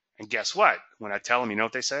 And guess what? When I tell them, you know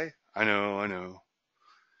what they say? I know.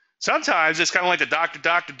 Sometimes it's kind of like the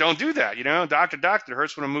doctor, don't do that. You know, doctor, it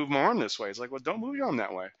hurts when I move my arm this way. It's like, well, don't move your arm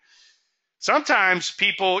that way. Sometimes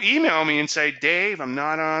people email me and say, Dave, I'm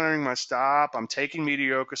not honoring my stop. I'm taking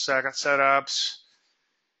mediocre setups,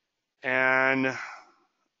 and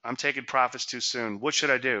I'm taking profits too soon. What should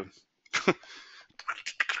I do?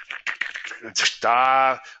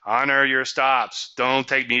 Stop, honor your stops. Don't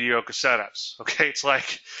take mediocre setups. Okay, it's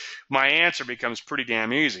like my answer becomes pretty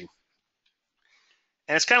damn easy.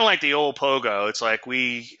 And it's kind of like the old pogo. It's like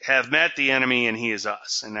we have met the enemy and he is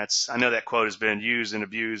us. And that's, I know that quote has been used and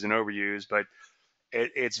abused and overused, but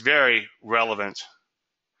it's very relevant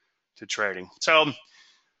to trading. So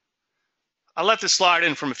I let this slide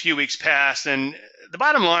in from a few weeks past, and the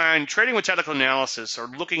bottom line, trading with technical analysis or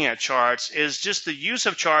looking at charts is just the use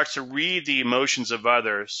of charts to read the emotions of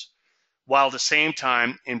others while at the same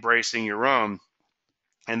time embracing your own.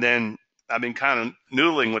 And then I've been kind of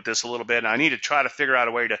noodling with this a little bit, and I need to try to figure out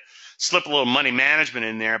a way to slip a little money management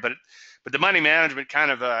in there. But the money management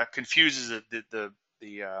kind of confuses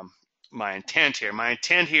my intent here. My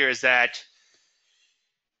intent here is that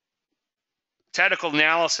technical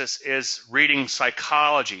analysis is reading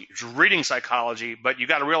psychology. It's reading psychology, but you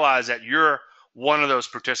got to realize that you're one of those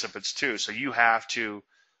participants too. So you have to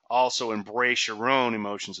also embrace your own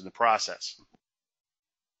emotions in the process.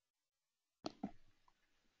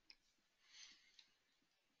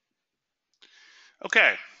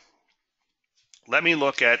 Okay, let me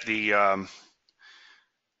look at the.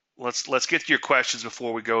 Let's get to your questions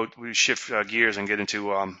before we shift gears and get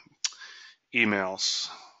into emails.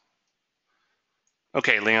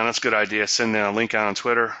 Okay, Leon, that's a good idea. Send a link out on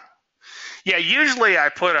Twitter. Yeah, usually I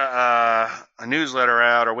put a newsletter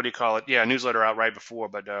out, or what do you call it? Yeah, a newsletter out right before,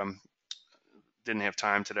 but didn't have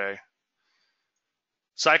time today.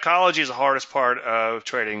 Psychology is the hardest part of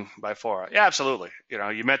trading by far. Yeah, absolutely. You know,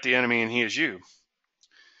 you met the enemy and he is you.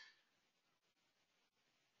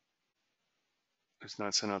 It's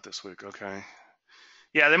not sent out this week. Okay.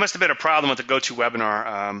 Yeah, there must have been a problem with the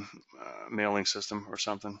GoToWebinar mailing system or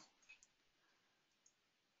something.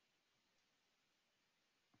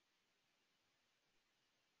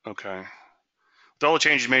 Okay. With all the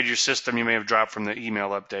changes made to your system, you may have dropped from the email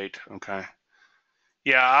update. Okay.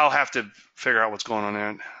 Yeah, I'll have to figure out what's going on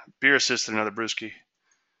there. Beer assisted, another brewski.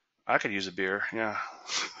 I could use a beer. Yeah.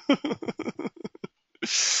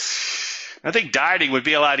 I think dieting would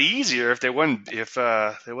be a lot easier if there wasn't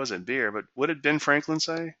beer. But what did Ben Franklin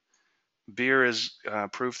say? Beer is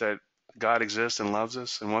proof that God exists and loves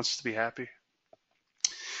us and wants us to be happy.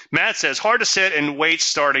 Matt says, hard to sit and wait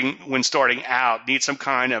when starting out. Need some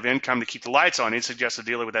kind of income to keep the lights on. He suggests a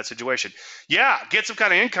dealer with that situation. Yeah, get some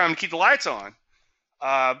kind of income to keep the lights on.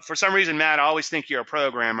 For some reason, Matt, I always think you're a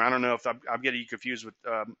programmer. I don't know if I'm getting you confused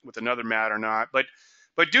with another Matt or not. But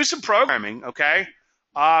do some programming, okay?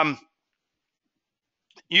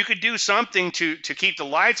 You could do something to keep the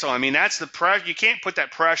lights on. I mean, that's the pressure. You can't put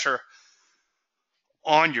that pressure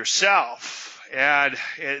on yourself. And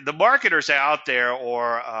the marketers out there,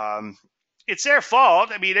 or it's their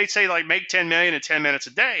fault. I mean, they say like make 10 million in 10 minutes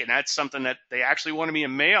a day, and that's something that they actually wanted me to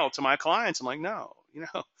mail to my clients. I'm like, no,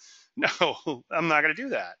 no, I'm not going to do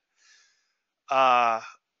that.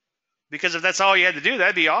 Because if that's all you had to do,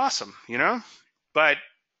 that'd be awesome, But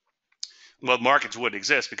well, markets would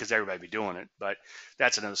exist because everybody would be doing it, but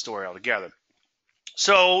that's another story altogether.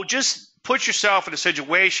 So just put yourself in a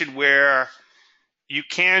situation where you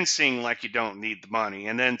can sing like you don't need the money.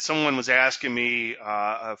 And then someone was asking me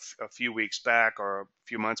a few weeks back or a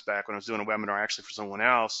few months back when I was doing a webinar actually for someone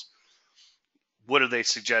else, what do they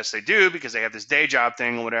suggest they do because they have this day job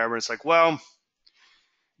thing or whatever. It's like, well,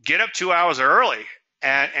 get up 2 hours early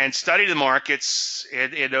and study the markets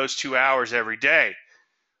in those 2 hours every day.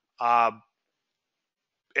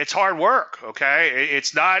 it's hard work. Okay,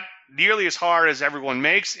 it's not nearly as hard as everyone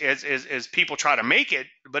makes as people try to make it,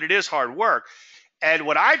 but it is hard work. And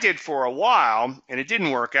what I did for a while, and it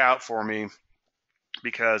didn't work out for me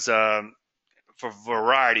because for a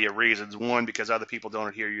variety of reasons. One, because other people don't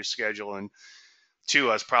adhere to your schedule, and two,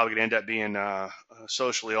 I was probably going to end up being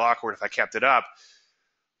socially awkward if I kept it up.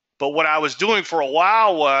 But what I was doing for a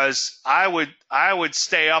while was I would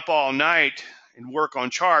stay up all night and work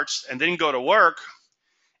on charts, and then go to work,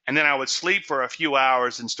 and then I would sleep for a few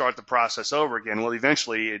hours and start the process over again. Well,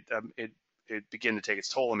 eventually it began to take its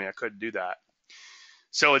toll on me. I couldn't do that.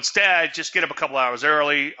 So instead, just get up a couple hours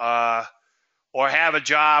early, or have a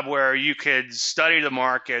job where you could study the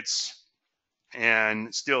markets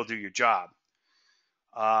and still do your job.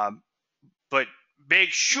 But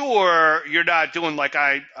make sure you're not doing like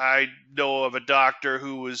I know of a doctor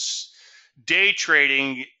who was day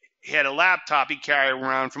trading. He had a laptop he carried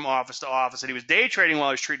around from office to office, and he was day trading while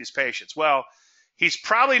he was treating his patients. Well, he's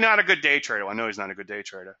probably not a good day trader. I know he's not a good day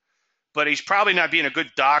trader, but he's probably not being a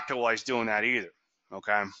good doctor while he's doing that either.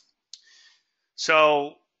 Okay.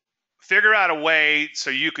 So figure out a way so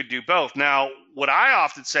you could do both. Now, what I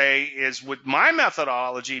often say is with my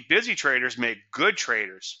methodology, busy traders make good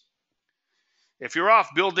traders. If you're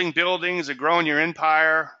off building buildings and growing your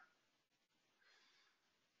empire,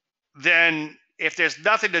 then if there's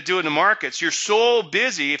nothing to do in the markets, you're so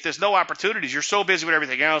busy. If there's no opportunities, you're so busy with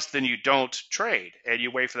everything else, then you don't trade and you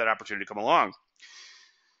wait for that opportunity to come along.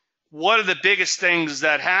 One of the biggest things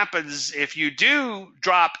that happens if you do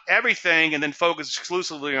drop everything and then focus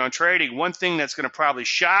exclusively on trading, one thing that's going to probably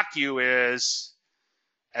shock you is,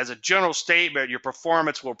 as a general statement, your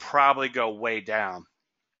performance will probably go way down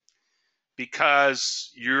because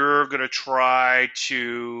you're going to try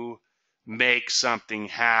to make something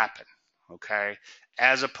happen, okay,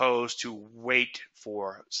 as opposed to wait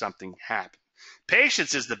for something happen.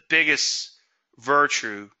 Patience is the biggest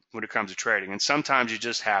virtue when it comes to trading, and sometimes you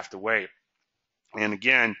just have to wait. And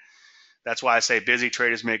again, that's why I say busy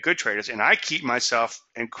traders make good traders, and I keep myself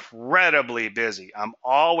incredibly busy. I'm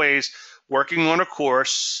always working on a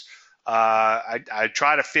course. I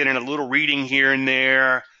try to fit in a little reading here and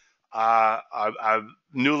there. I'm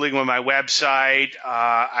noodling with my website.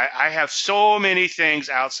 I have so many things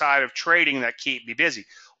outside of trading that keep me busy,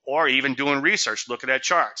 or even doing research, looking at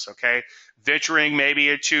charts, okay? Venturing maybe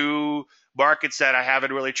into markets that I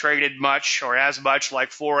haven't really traded much or as much,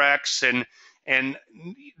 like Forex, and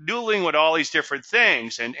noodling with all these different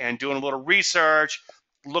things and doing a little research,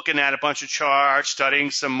 looking at a bunch of charts,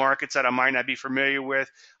 studying some markets that I might not be familiar with.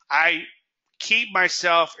 I keep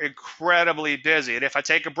myself incredibly busy. And if I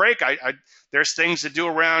take a break, there's things to do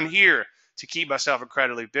around here to keep myself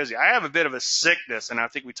incredibly busy. I have a bit of a sickness, and I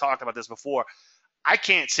think we talked about this before. I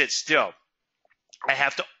can't sit still. I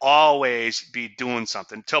have to always be doing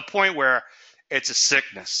something to a point where it's a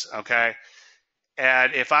sickness, okay?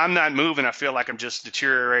 And if I'm not moving, I feel like I'm just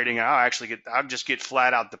deteriorating. I'll just get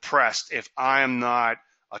flat out depressed if I am not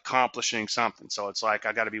accomplishing something. So it's like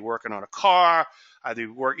I got to be working on a car. I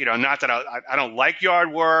do work, not that I don't like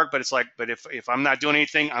yard work, but it's like, but if I'm not doing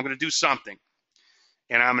anything, I'm going to do something,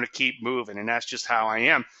 and I'm going to keep moving. And that's just how I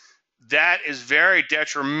am. That is very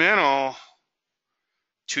detrimental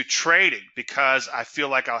to trading because I feel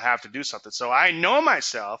like I'll have to do something. So I know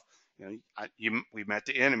myself. We met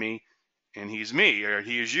the enemy, and he's me, or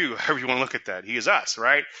he is you, however you want to look at that. He is us,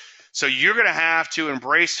 right? So you're going to have to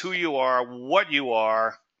embrace who you are, what you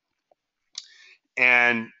are,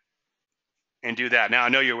 and do that. Now, I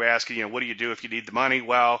know you're asking, what do you do if you need the money?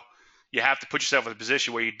 Well, you have to put yourself in a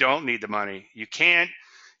position where you don't need the money. You can't,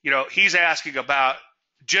 he's asking about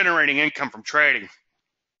generating income from trading.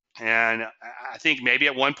 And I think maybe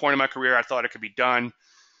at one point in my career, I thought it could be done,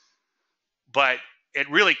 but it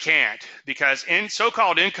really can't, because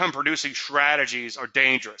so-called income-producing strategies are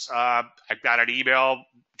dangerous. I got an email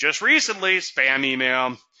just recently, spam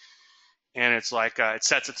email, and it's like it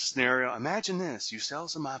sets up a scenario. Imagine this: you sell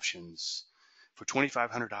some options for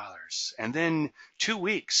 $2,500, and then 2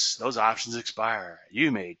 weeks, those options expire.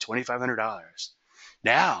 You made $2,500.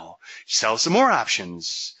 Now sell some more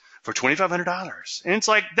options for $2,500, and it's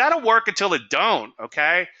like that'll work until it don't.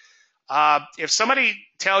 Okay. If somebody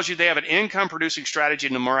tells you they have an income-producing strategy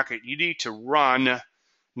in the market, you need to run,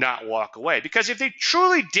 not walk away. Because if they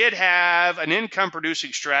truly did have an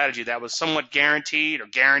income-producing strategy that was somewhat guaranteed, or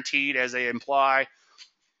guaranteed as they imply,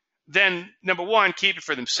 then number one, keep it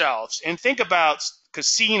for themselves. And think about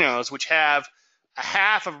casinos, which have a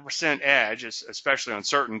 0.5% edge, especially on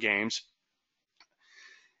certain games.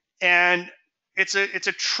 And it's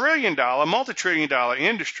a multi-trillion dollar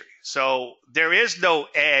industry. So there is no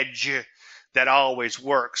edge that always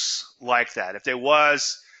works like that. If there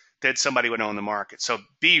was, then somebody would own the market. So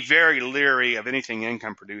be very leery of anything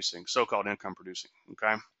income producing, so-called income producing,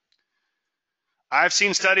 okay? I've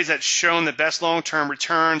seen studies that shown the best long-term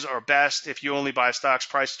returns are best if you only buy stocks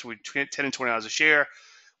priced between $10 and $20 a share.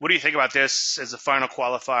 What do you think about this as a final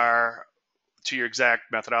qualifier to your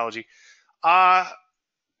exact methodology?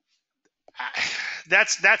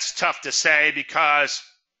 That's tough to say because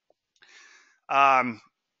I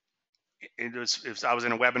was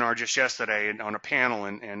in a webinar just yesterday on a panel,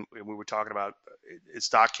 and we were talking about a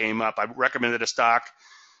stock came up. I recommended a stock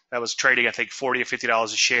that was trading, I think, $40 or $50 a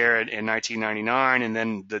share in 1999, and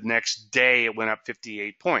then the next day it went up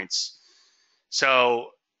 58 points. So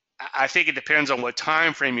I think it depends on what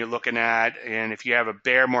time frame you're looking at, and if you have a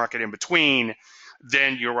bear market in between,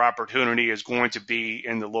 then your opportunity is going to be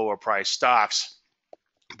in the lower price stocks.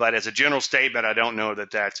 But as a general statement, I don't know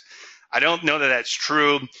that that's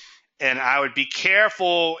true, and I would be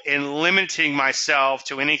careful in limiting myself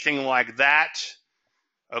to anything like that,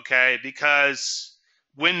 okay? Because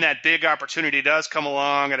when that big opportunity does come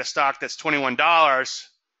along at a stock that's $21,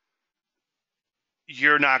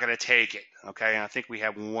 you're not going to take it, okay? And I think we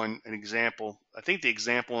have an example. I think the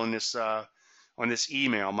example on this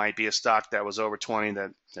email might be a stock that was over 20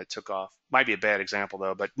 that took off. Might be a bad example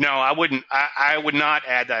though, but no, I wouldn't. I would not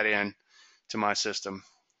add that in to my system.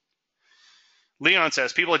 Leon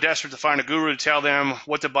says people are desperate to find a guru to tell them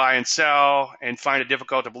what to buy and sell, and find it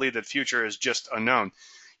difficult to believe that the future is just unknown.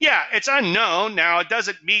 Yeah, it's unknown. Now, it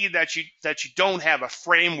doesn't mean that you don't have a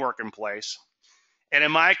framework in place. And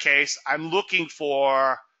in my case, I'm looking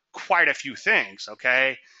for quite a few things,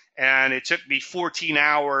 okay? And it took me 14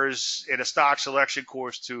 hours in a stock selection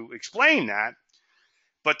course to explain that.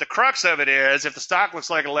 But the crux of it is, if the stock looks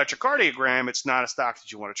like an electrocardiogram, it's not a stock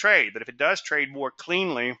that you want to trade. But if it does trade more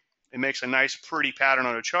cleanly, it makes a nice, pretty pattern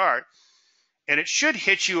on a chart, and it should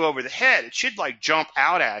hit you over the head. It should like jump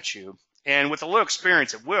out at you. And with a little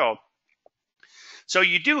experience, it will. So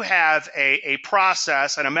you do have a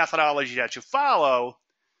process and a methodology that you follow,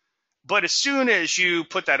 but as soon as you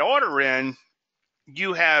put that order in,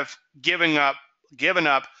 you have given up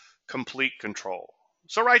complete control.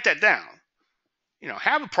 So write that down.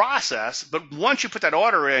 Have a process, but once you put that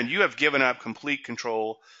order in, you have given up complete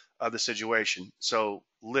control of the situation. So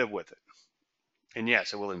live with it. And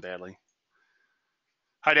yes, it will end badly.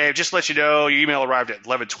 Hi, Dave. Just to let you know, your email arrived at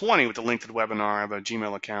 11:20 with the link to the webinar. I have a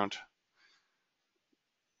Gmail account.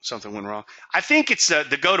 Something went wrong. I think it's the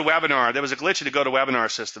GoToWebinar. There was a glitch in the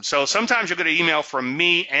GoToWebinar system. So sometimes you'll get an email from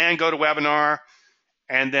me and GoToWebinar,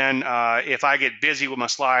 and then if I get busy with my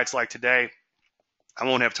slides like today, I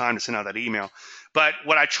won't have time to send out that email. But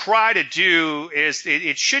what I try to do is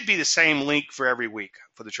it should be the same link for every week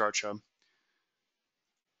for the chart show.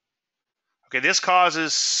 Okay, this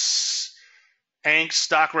causes angst.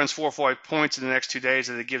 Stock runs 4 or 5 points in the next 2 days,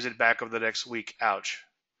 and it gives it back over the next week. Ouch.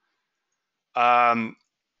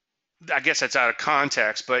 I guess that's out of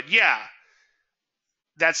context, but yeah,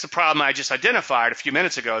 that's the problem I just identified a few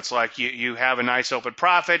minutes ago. It's like you have a nice open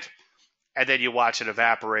profit, and then you watch it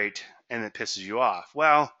evaporate, and it pisses you off.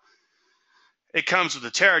 Well, it comes with the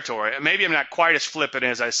territory. Maybe I'm not quite as flippant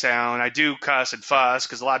as I sound. I do cuss and fuss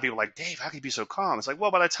because a lot of people are like, Dave, how can you be so calm? It's like, well,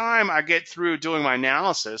 by the time I get through doing my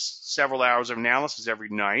analysis, several hours of analysis every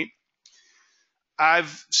night,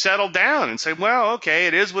 I've settled down and said, well, okay,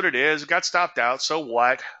 it is what it is. It got stopped out. So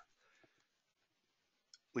what?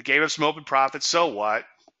 We gave up some open profits. So what?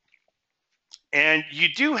 And you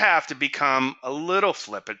do have to become a little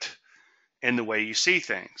flippant in the way you see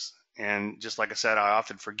things. And just like I said, I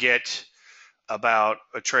often forget about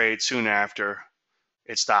a trade soon after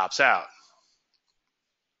it stops out.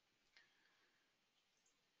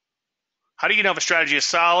 How do you know if a strategy is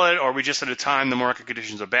solid, or are we just at a time the market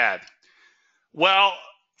conditions are bad? Well,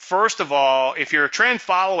 first of all, if you're trend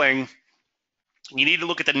following, you need to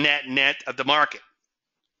look at the net of the market.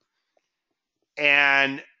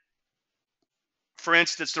 And for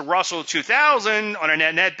instance, the Russell 2000 on a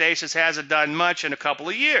net basis hasn't done much in a couple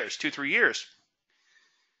of years, 2-3 years.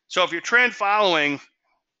 So if you're trend following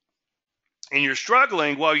and you're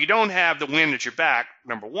struggling, well, you don't have the wind at your back,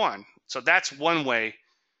 number one. So that's one way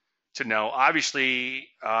to know. Obviously,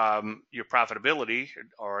 your profitability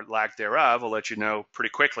or lack thereof will let you know pretty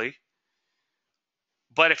quickly.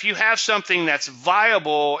 But if you have something that's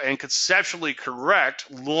viable and conceptually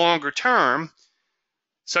correct longer term,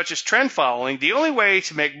 such as trend following, the only way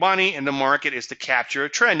to make money in the market is to capture a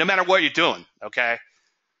trend, no matter what you're doing, okay?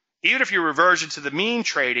 Even if you're reversion to the mean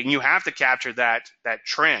trading, you have to capture that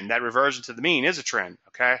trend. That reversion to the mean is a trend,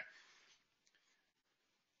 okay?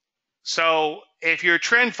 So if you're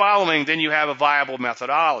trend following, then you have a viable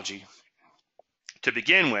methodology. to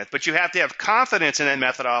begin with. But you have to have confidence in that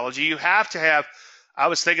methodology. You have to have, I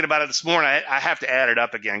was thinking about it this morning. I have to add it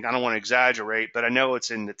up again. I don't want to exaggerate, but I know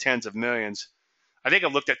it's in the tens of millions. I think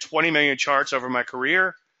I've looked at 20 million charts over my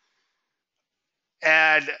career.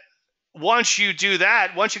 And once you do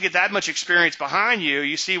that, once you get that much experience behind you,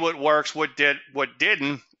 you see what works, what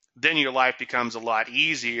didn't, then your life becomes a lot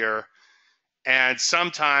easier. And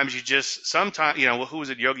sometimes, you know, who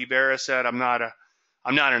was it? Yogi Berra said, I'm not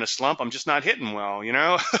in a slump. I'm just not hitting well, you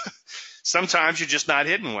know? Sometimes you're just not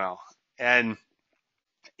hitting well. And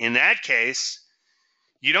in that case,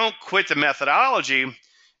 you don't quit the methodology,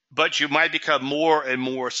 but you might become more and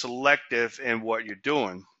more selective in what you're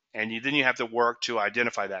doing. And then you have to work to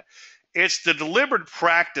identify that. It's the deliberate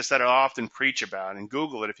practice that I often preach about, and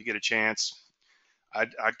Google it if you get a chance. I'm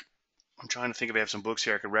trying to think if I have some books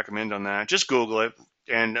here I could recommend on that. Just Google it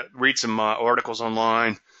and read some articles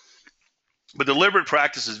online. But deliberate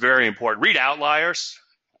practice is very important. Read Outliers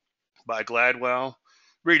by Gladwell.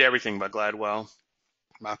 Read everything by Gladwell,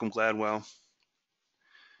 Malcolm Gladwell.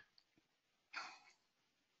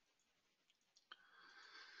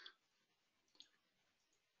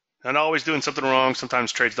 And always doing something wrong.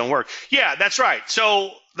 Sometimes trades don't work. Yeah, that's right.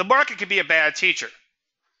 So the market can be a bad teacher.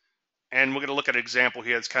 And we're going to look at an example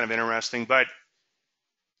here that's kind of interesting. But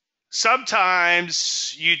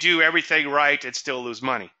sometimes you do everything right and still lose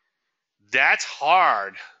money. That's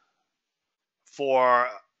hard for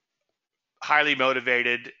highly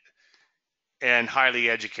motivated and highly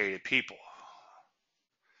educated people,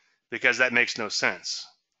 because that makes no sense,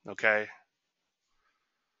 okay?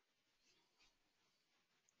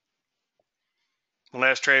 The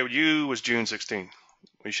last trade with you was June 16th.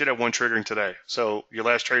 You should have one triggering today. So your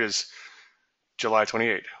last trade is July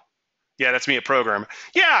 28th. Yeah, that's me, a programmer.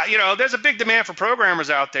 Yeah, you know, there's a big demand for programmers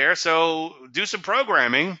out there, so do some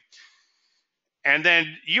programming. And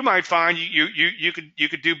then you might find you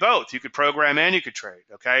could do both. You could program and you could trade.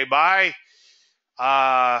 Okay, my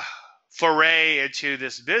foray into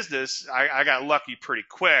this business, I got lucky pretty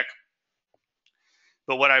quick.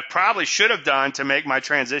 But what I probably should have done to make my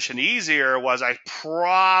transition easier was I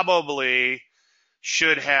probably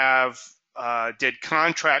should have did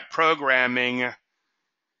contract programming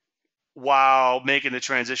while making the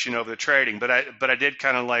transition over to trading. But I did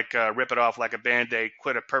kind of like rip it off like a Band-Aid,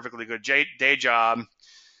 quit a perfectly good day job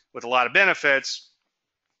with a lot of benefits,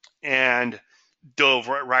 and dove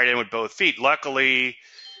right in with both feet. Luckily,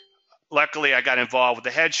 I got involved with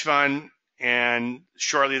the hedge fund, and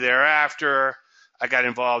shortly thereafter, I got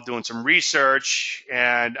involved doing some research,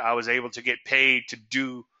 and I was able to get paid to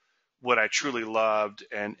do what I truly loved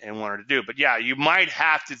and wanted to do. But yeah, you might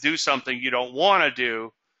have to do something you don't want to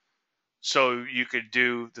do so you could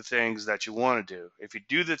do the things that you want to do. If you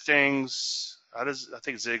do the things, I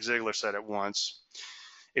think Zig Ziglar said it once,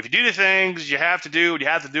 if you do the things you have to do, and you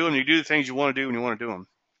have to do them, you do the things you want to do when you want to do them.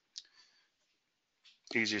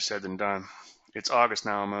 Easier said than done. It's August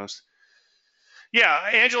now almost. Yeah,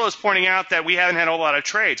 Angela is pointing out that we haven't had a whole lot of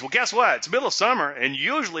trades. Well, guess what? It's middle of summer, and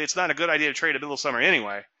usually it's not a good idea to trade in the middle of summer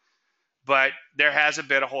anyway. But there hasn't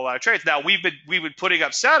been a whole lot of trades. Now, we've been putting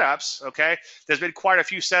up setups, okay? There's been quite a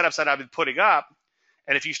few setups that I've been putting up.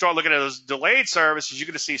 And if you start looking at those delayed services, you're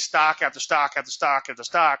going to see stock after stock after stock after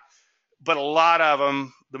stock. But a lot of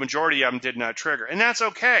them, the majority of them did not trigger. And that's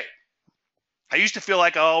okay. I used to feel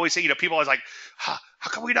like I always say, you know, people always like, how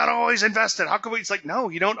come we not always invested? How come we? It's like, no,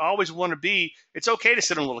 you don't always want to be. It's okay to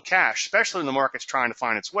sit on a little cash, especially when the market's trying to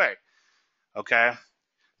find its way, okay?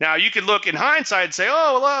 Now, you could look in hindsight and say,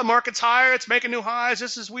 oh, well, the market's higher. It's making new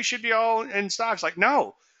highs. We should be all in stocks. Like,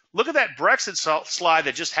 no. Look at that Brexit slide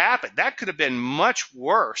that just happened. That could have been much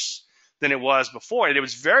worse than it was before. And it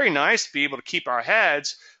was very nice to be able to keep our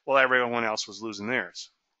heads while everyone else was losing theirs.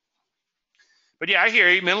 But, yeah, I hear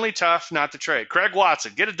you. Mentally tough not to trade. Craig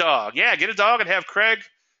Watson, get a dog. Yeah, get a dog and have Craig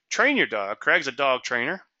train your dog. Craig's a dog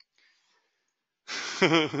trainer.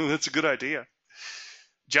 That's a good idea.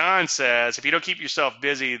 John says, if you don't keep yourself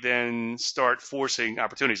busy, then start forcing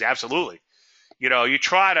opportunities. Absolutely. You know, you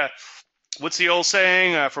try to, what's the old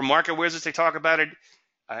saying from market wizards? They talk about it.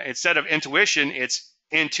 Instead of intuition, it's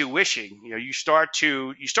intuition. You know, you start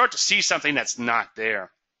to see something that's not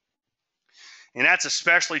there. And that's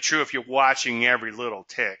especially true if you're watching every little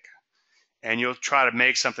tick. And you'll try to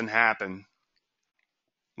make something happen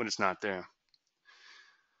when it's not there.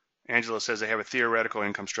 Angela says they have a theoretical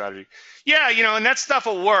income strategy. Yeah, you know, and that stuff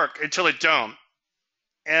will work until it don't.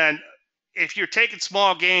 And if you're taking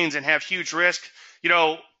small gains and have huge risk, you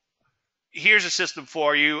know, here's a system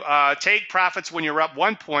for you. Take profits when you're up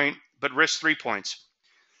 1 point, but risk 3 points.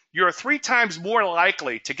 You're 3 times more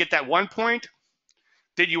likely to get that 1 point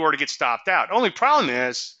than you were to get stopped out. Only problem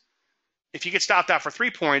is if you get stopped out for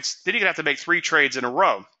 3 points, then you're going to have to make 3 trades in a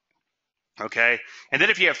row. Okay? And then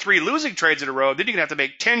if you have 3 losing trades in a row, then you're going to have to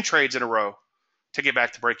make 10 trades in a row to get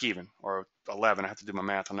back to break even, or 11. I have to do my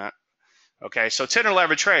math on that. Okay? So 10 or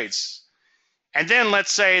 11 trades. And then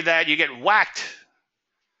let's say that you get whacked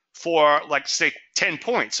for, like, say, 10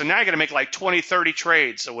 points. So now you're going to make like 20, 30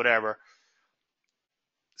 trades or whatever.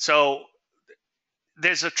 So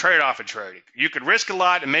there's a trade-off in trading. You could risk a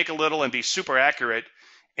lot and make a little and be super accurate,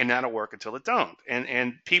 and that'll work until it don't.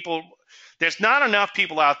 And people, there's not enough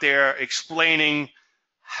people out there explaining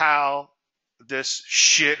how this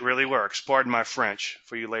shit really works. Pardon my French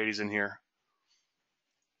for you ladies in here.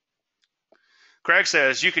 Craig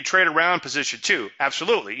says you could trade around position too.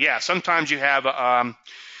 Absolutely. Yeah, sometimes you have, and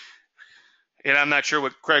I'm not sure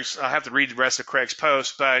what Craig's, I'll have to read the rest of Craig's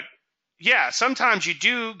post, but yeah, sometimes you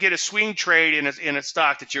do get a swing trade in a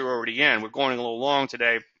stock that you're already in. We're going a little long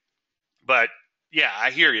today, but yeah,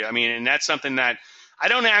 I hear you. I mean, and that's something that I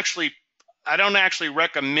don't actually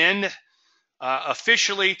recommend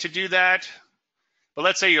officially to do that. But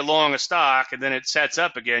let's say you're long a stock and then it sets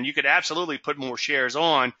up again. You could absolutely put more shares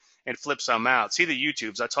on and flip some out. See the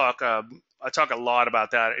YouTubes. I talk a lot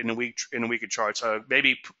about that in the weekly chart. So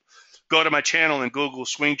maybe go to my channel and Google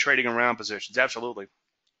swing trading around positions. Absolutely.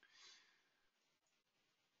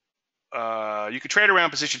 You could trade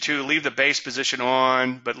around position 2, leave the base position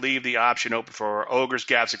on, but leave the option open for ogres,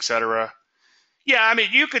 gaps, etc. Yeah, I mean,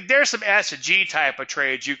 you could. There's some S and G type of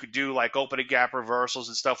trades you could do, like opening gap reversals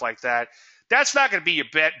and stuff like that. That's not going to be your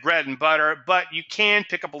bread and butter, but you can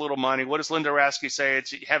pick up a little money. What does Linda Rasky say?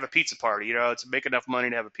 It's have a pizza party. You know, it's make enough money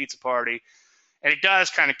to have a pizza party, and it does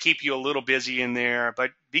kind of keep you a little busy in there.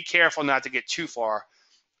 But be careful not to get too far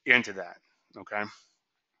into that. Okay.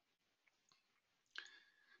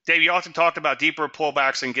 Dave, you often talked about deeper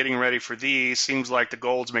pullbacks and getting ready for these. Seems like the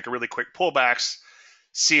golds make a really quick pullbacks.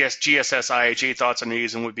 GSS, IAG, thoughts on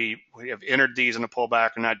these, and we have entered these in a pullback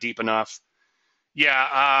and not deep enough.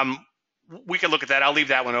 Yeah, we could look at that. I'll leave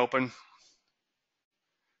that one open.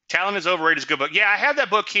 Talent is Overrated is a good book. Yeah, I have that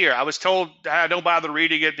book here. I was told don't bother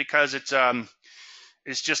reading it because it's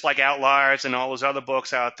just like Outliers and all those other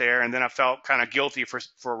books out there. And then I felt kind of guilty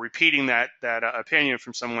for repeating that opinion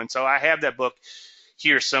from someone. So I have that book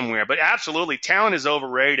here somewhere. But absolutely, talent is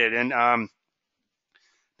overrated. And now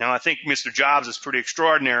I think Mr. Jobs is pretty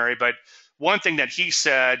extraordinary. But one thing that he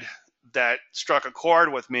said that struck a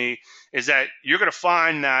chord with me is that you're going to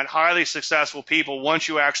find that highly successful people, once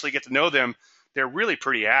you actually get to know them, they're really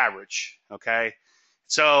pretty average. Okay.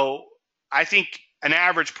 So I think an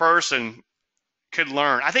average person could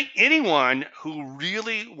learn. I think anyone who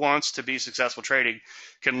really wants to be successful trading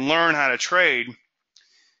can learn how to trade,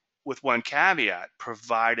 with one caveat,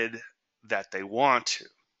 provided that they want to.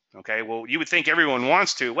 Okay. Well, you would think everyone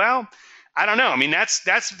wants to. Well, I don't know. I mean, that's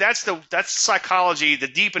psychology, the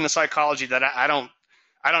deep in the psychology that I don't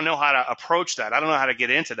know how to approach that. I don't know how to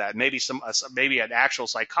get into that. Maybe an actual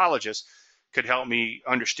psychologist could help me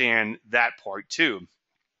understand that part too.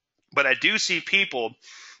 But I do see people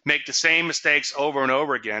make the same mistakes over and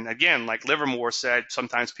over again. Again, like Livermore said,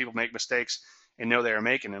 sometimes people make mistakes and know they are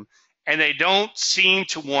making them, and they don't seem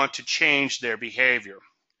to want to change their behavior.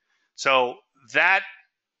 So that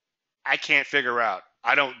I can't figure out.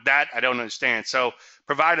 I don't understand. So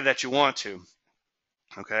provided that you want to,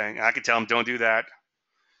 okay, I can tell them don't do that,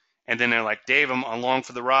 and then they're like, Dave, I'm along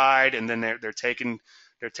for the ride, and then they're taking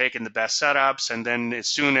the best setups, and then as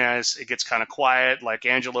soon as it gets kind of quiet, like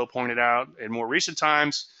Angelo pointed out in more recent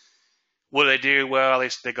times, what do? Well,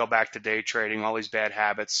 they go back to day trading. All these bad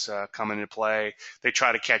habits come into play. They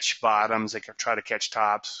try to catch bottoms, they try to catch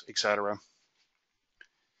tops, etc.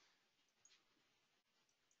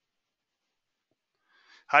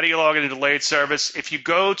 How do you log into delayed service? If you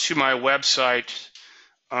go to my website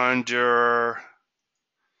under,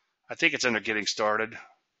 I think it's under Getting Started,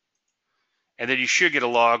 and then you should get a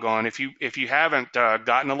log on. If you haven't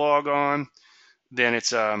gotten a log on, then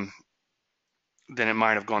it's then it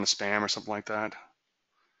might have gone to spam or something like that.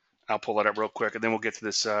 I'll pull that up real quick, and then we'll get to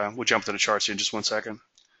this. We'll jump to the charts here in just 1 second.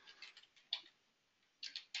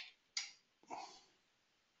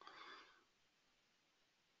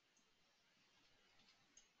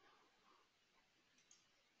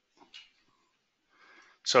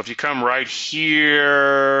 So if you come right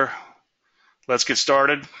here, let's get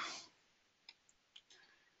started.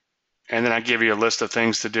 And then I give you a list of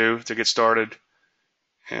things to do to get started.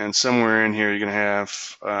 And somewhere in here, you're going to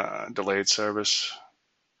have delayed service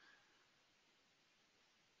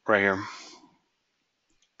right here.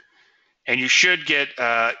 And you should get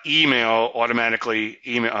email automatically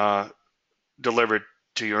delivered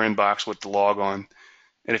to your inbox with the log on.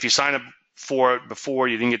 And if you sign up for it before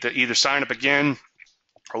you didn't get to either sign up again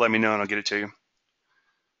or let me know and I'll get it to you.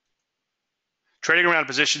 Trading around a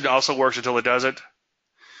position also works until it doesn't.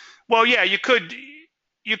 Well, yeah, you could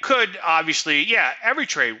obviously, yeah, every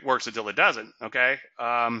trade works until it doesn't, okay?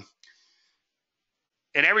 And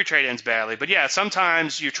every trade ends badly. But yeah,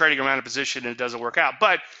 sometimes you're trading around a position and it doesn't work out.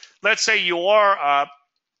 But let's say you are up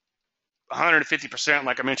 150%,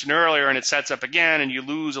 like I mentioned earlier, and it sets up again and you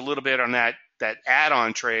lose a little bit on that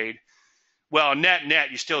add-on trade. Well,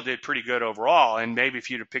 net, you still did pretty good overall. And maybe if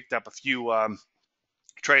you'd have picked up a few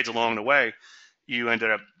trades along the way, you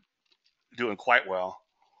ended up doing quite well.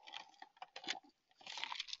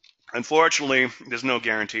 Unfortunately, there's no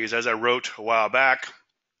guarantees. As I wrote a while back,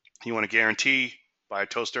 you want a guarantee, buy a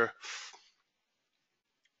toaster.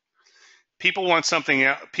 People want something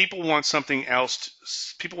else. People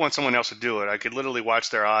want someone else to do it. I could literally watch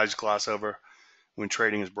their eyes gloss over when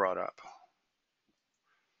trading is brought up.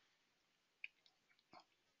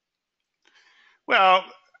 Well,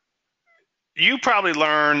 you probably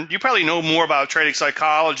know more about trading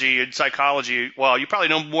psychology and psychology. Well, you probably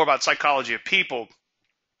know more about psychology of people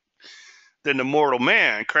than the mortal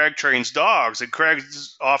man. Craig trains dogs, and Craig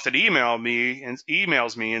often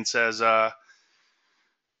emails me and says,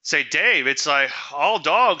 say, Dave, it's like all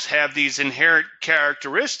dogs have these inherent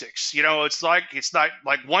characteristics. You know, it's not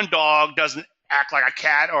like one dog doesn't act like a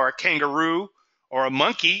cat or a kangaroo or a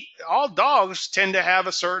monkey. All dogs tend to have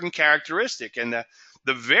a certain characteristic, and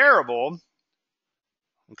the variable,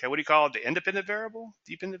 okay, what do you call it? The independent variable?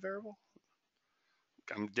 Dependent variable?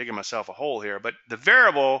 I'm digging myself a hole here, but the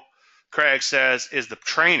variable, Craig says, is the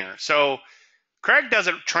trainer. So Craig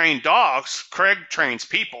doesn't train dogs. Craig trains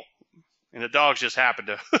people. And the dogs just happen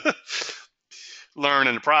to learn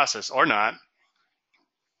in the process or not.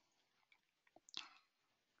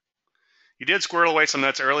 You did squirrel away some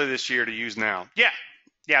nuts early this year to use now. Yeah,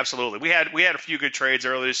 absolutely. We had a few good trades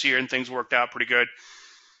early this year and things worked out pretty good.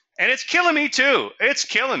 And it's killing me too. It's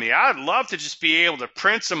killing me. I'd love to just be able to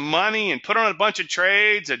print some money and put on a bunch of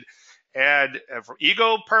trades and for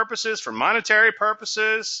ego purposes, for monetary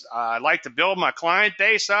purposes. I'd like to build my client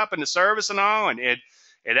base up and the service and all. And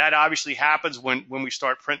that obviously happens when we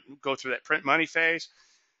start go through that print money phase.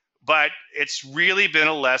 But it's really been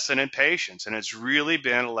a lesson in patience, and it's really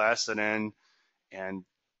been a lesson in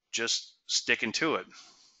just sticking to it.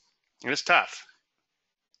 And it's tough.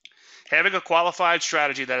 Having a qualified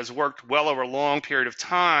strategy that has worked well over a long period of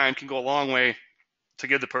time can go a long way to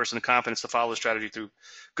give the person the confidence to follow the strategy through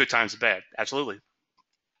good times and bad. Absolutely.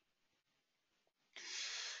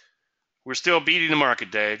 We're still beating the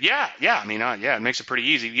market, Dave. Yeah. I mean, it makes it pretty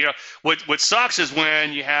easy. You know, what sucks is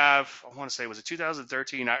when you have, I want to say, was it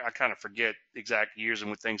 2013? I kind of forget exact years and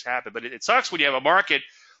when things happen. But it sucks when you have a market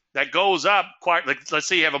that goes up quite, like, let's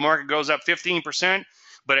say you have a market goes up 15%,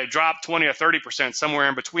 but it dropped 20 or 30% somewhere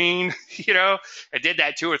in between. You know, it did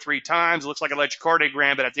that 2 or 3 times. It looks like a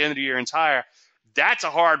electrocardiogram, but at the end of the year, it's higher. That's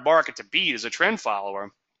a hard market to beat as a trend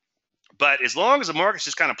follower. But as long as the market's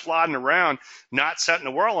just kind of plodding around, not setting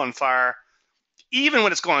the world on fire, even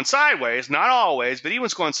when it's going sideways, not always, but even when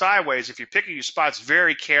it's going sideways, if you're picking your spots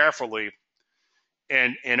very carefully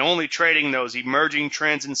and only trading those emerging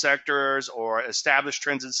trends in sectors or established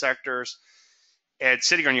trends in sectors and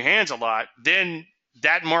sitting on your hands a lot, then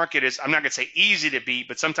that market is, I'm not going to say easy to beat,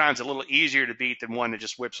 but sometimes a little easier to beat than one that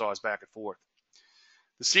just whipsaws back and forth.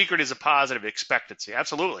 The secret is a positive expectancy.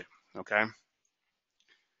 Absolutely. Okay.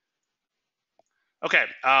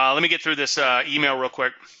 Let me get through this email real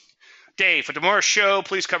quick. Dave, for tomorrow's show,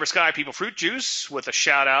 please cover Sky People Fruit Juice with a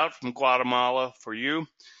shout out from Guatemala for you.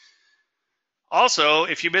 Also,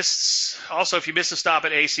 if you missed a stop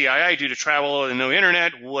at ACII due to travel and no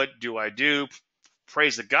internet, what do I do?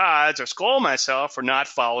 Praise the gods or scold myself for not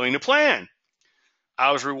following the plan.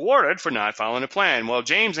 I was rewarded for not following the plan. Well,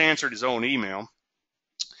 James answered his own email.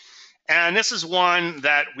 And this is one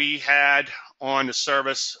that we had on the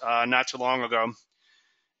service not too long ago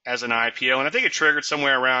as an IPO. And I think it triggered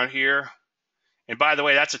somewhere around here. And by the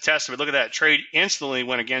way, that's a testament. Look at that. Trade instantly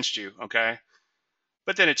went against you, okay?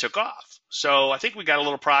 But then it took off. So I think we got a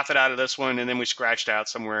little profit out of this one, and then we scratched out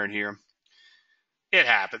somewhere in here. It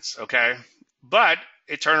happens, okay? But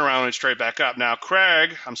it turned around and straight back up. Now,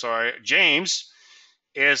 James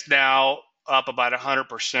is now up about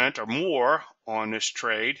 100% or more on this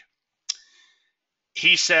trade.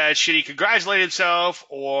 He said, should he congratulate himself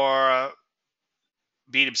or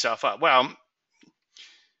beat himself up? Well,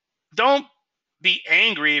 don't be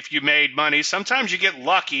angry if you made money. Sometimes you get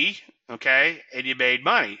lucky, okay, and you made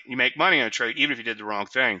money. You make money on a trade, even if you did the wrong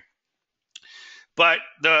thing. But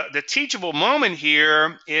the teachable moment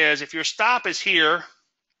here is if your stop is here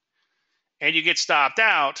and you get stopped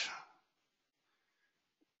out,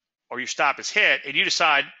 or your stop is hit, and you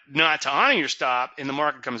decide not to honor your stop and the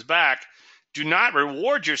market comes back, do not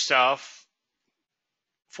reward yourself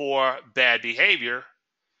for bad behavior.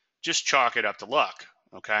 Just chalk it up to luck,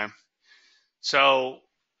 okay? So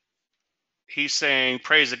he's saying,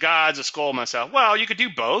 praise the gods, I scold myself. Well, you could do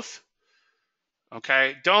both,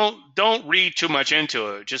 okay? Don't read too much into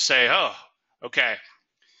it. Just say, oh, okay,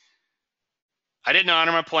 I didn't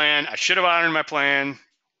honor my plan. I should have honored my plan,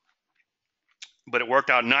 but it worked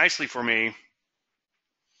out nicely for me.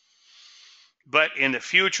 But in the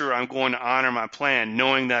future, I'm going to honor my plan,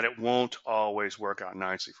 knowing that it won't always work out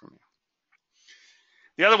nicely for me.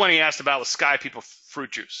 The other one he asked about was Sky People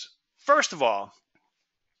fruit juice. First of all,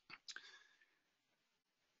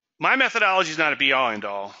 my methodology is not a be-all,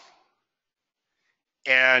 end-all.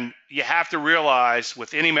 And you have to realize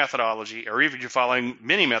with any methodology, or even if you're following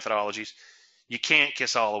many methodologies, you can't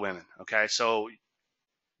kiss all the women, okay? So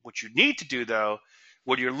what you need to do, though,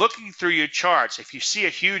 when you're looking through your charts, if you see a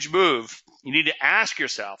huge move, you need to ask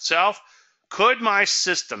yourself, could my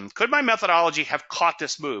methodology have caught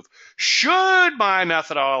this move? Should my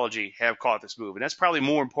methodology have caught this move? And that's probably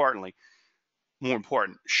more important.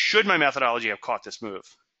 Should my methodology have caught this move?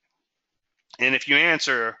 And if you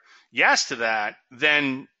answer yes to that,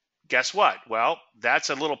 then guess what? Well, that's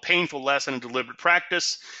a little painful lesson in deliberate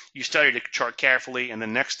practice. You study the chart carefully, and the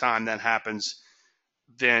next time that happens,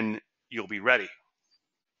 then you'll be ready.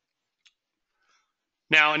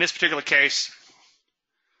 Now, in this particular case,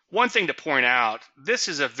 one thing to point out, this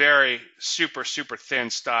is a very super thin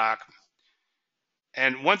stock.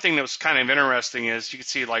 And one thing that was kind of interesting is you can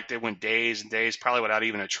see like they went days and days, probably without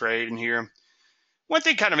even a trade in here. One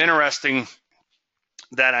thing kind of interesting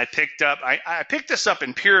that I picked up, I picked this up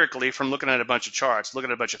empirically from looking at a bunch of charts,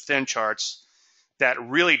 looking at a bunch of thin charts that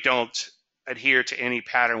really don't adhere to any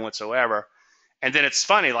pattern whatsoever. And then it's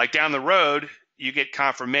funny, like down the road, you get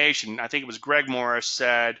confirmation. I think it was Greg Morris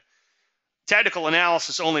said, technical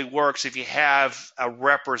analysis only works if you have a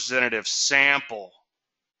representative sample,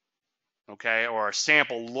 okay, or a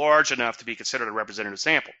sample large enough to be considered a representative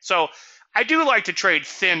sample. So I do like to trade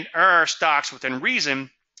thinner stocks within reason,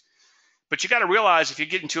 but you got to realize if you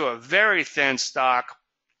get into a very thin stock,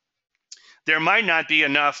 there might not be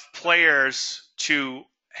enough players to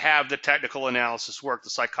have the technical analysis work, the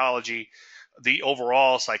psychology, the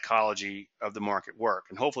overall psychology of the market work.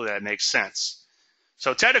 And hopefully that makes sense.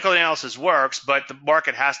 So technical analysis works, but the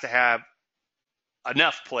market has to have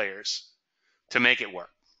enough players to make it work.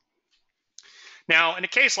 Now, in a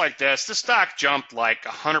case like this, the stock jumped like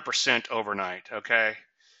 100% overnight, okay?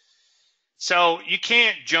 So you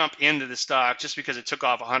can't jump into the stock just because it took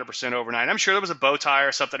off 100% overnight. I'm sure there was a bow tie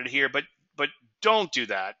or something in here, but don't do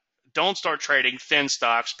that. Don't start trading thin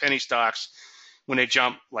stocks, penny stocks, when they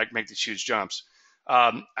jump, like make these huge jumps.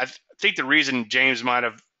 I think the reason James might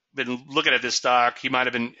have been looking at this stock, I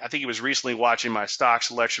think he was recently watching my stock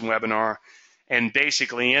selection webinar, and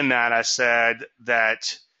basically in that I said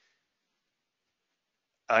that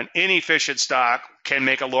an inefficient stock can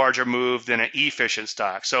make a larger move than an efficient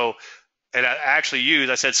stock. So, and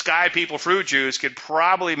I said Sky People fruit juice could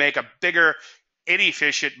probably make a bigger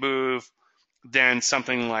inefficient move than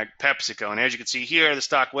something like PepsiCo. And as you can see here, the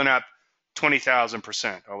stock went up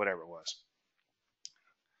 20,000% or whatever it was.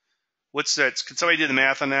 What's that? Can somebody do the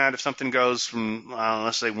math on that? If something goes from,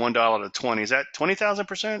 let's say $1 to 20, is that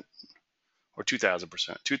 20,000% or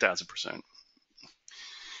 2,000%? 2,000%.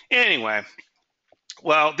 Anyway,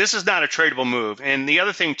 well, this is not a tradable move. And the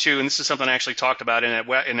other thing too, and this is something I actually talked about in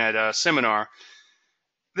that seminar,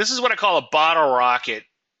 this is what I call a bottle rocket.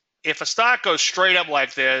 If a stock goes straight up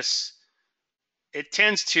like this, it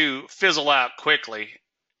tends to fizzle out quickly.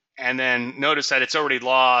 And then notice that it's already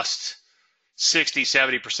lost 60,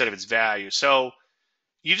 70% of its value. So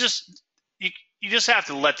you just have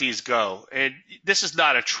to let these go. This is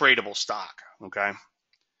not a tradable stock, okay?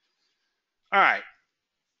 All right.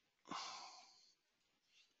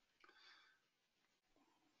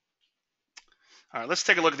 All right, let's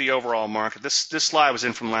take a look at the overall market. This slide was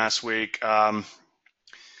in from last week. Some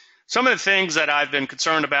of the things that I've been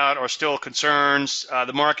concerned about are still concerns.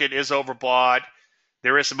 The market is overbought.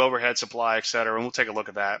 There is some overhead supply, et cetera, and we'll take a look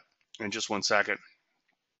at that in just one second.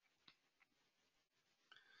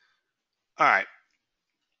 All right.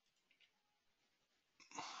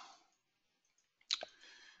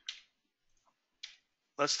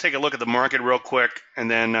 Let's take a look at the market real quick, and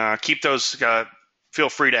then keep those. Feel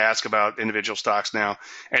free to ask about individual stocks now.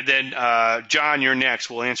 And then, John, you're next.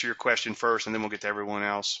 We'll answer your question first, and then we'll get to everyone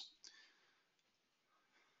else.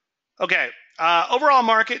 Okay. Overall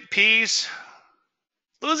market, P's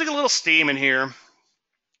losing a little steam in here.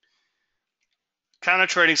 Kind of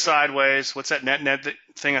trading sideways. What's that net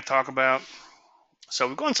thing I talk about? So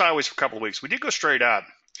we've gone sideways for a couple of weeks. We did go straight up.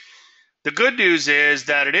 The good news is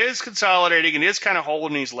that it is consolidating and is kind of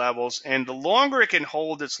holding these levels. And the longer it can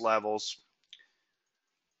hold its levels,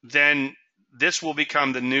 then this will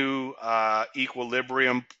become the new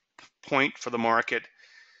equilibrium point for the market.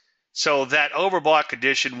 So that overbought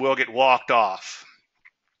condition will get walked off.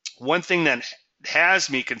 One thing that has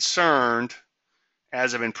me concerned,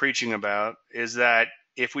 as I've been preaching about, is that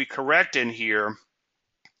if we correct in here,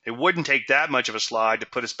 it wouldn't take that much of a slide to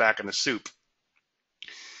put us back in the soup.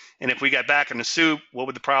 And if we got back in the soup, what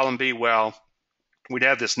would the problem be? Well, we'd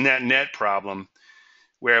have this net problem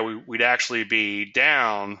where we'd actually be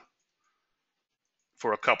down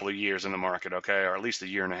for a couple of years in the market, okay, or at least a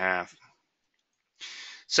year and a half.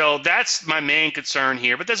 So that's my main concern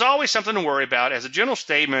here. But there's always something to worry about. As a general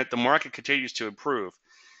statement, the market continues to improve.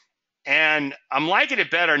 And I'm liking it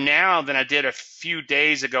better now than I did a few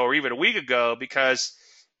days ago or even a week ago, because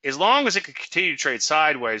as long as it can continue to trade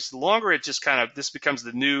sideways, the longer it just kind of, this becomes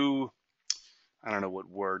the new, I don't know what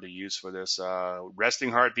word to use for this,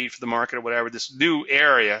 resting heartbeat for the market or whatever, this new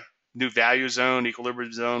area, new value zone,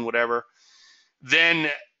 equilibrium zone, whatever, then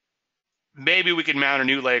maybe we can mount a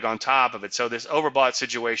new leg on top of it. So this overbought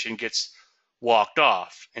situation gets walked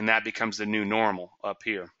off, and that becomes the new normal up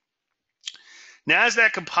here.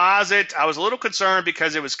 NASDAQ composite, I was a little concerned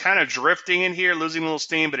because it was kind of drifting in here, losing a little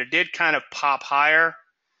steam, but it did kind of pop higher.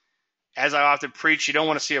 As I often preach, you don't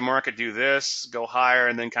want to see a market do this, go higher,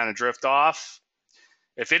 and then kind of drift off.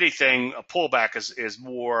 If anything, a pullback is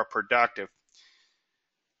more productive.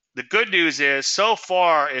 The good news is, so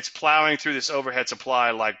far, it's plowing through this overhead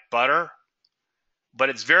supply like butter, but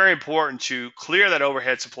it's very important to clear that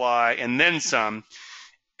overhead supply and then some.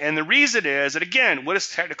 And the reason is that, again, what is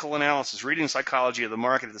technical analysis? Reading the psychology of the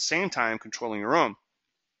market at the same time controlling your own.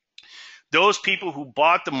 Those people who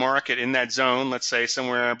bought the market in that zone, let's say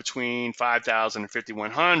somewhere between 5,000 and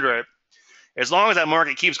 5,100, as long as that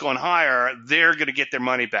market keeps going higher, they're going to get their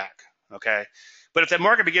money back, okay? But if that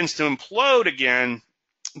market begins to implode again,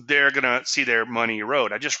 they're going to see their money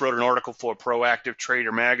erode. I just wrote an article for Proactive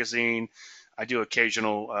Trader magazine. I do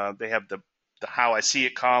occasional, they have the How I See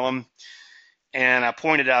It column. And I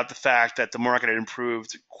pointed out the fact that the market had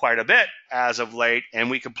improved quite a bit as of late, and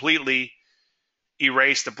we completely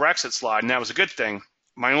erased the Brexit slide, and that was a good thing.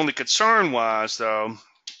 My only concern was, though,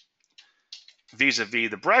 vis-a-vis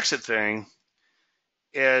the Brexit thing,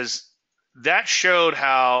 is that showed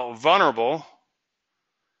how vulnerable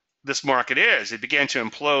this market is. It began to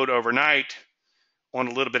implode overnight on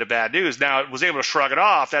a little bit of bad news. Now, it was able to shrug it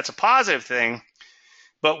off. That's a positive thing.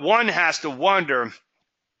 But one has to wonder,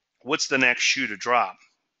 what's the next shoe to drop?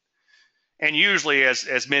 And usually,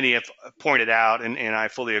 as many have pointed out, and I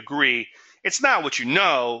fully agree, it's not what you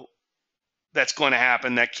know that's going to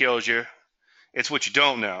happen that kills you. It's what you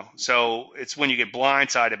don't know. So it's when you get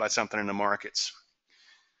blindsided by something in the markets.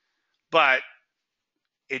 But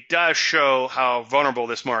it does show how vulnerable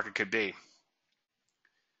this market could be.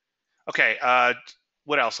 Okay,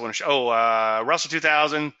 what else I want to show? Oh, Russell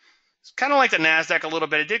 2000. It's kind of like the NASDAQ a little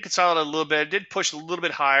bit. It did consolidate a little bit. It did push a little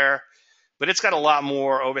bit higher, but it's got a lot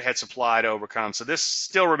more overhead supply to overcome. So this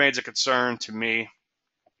still remains a concern to me,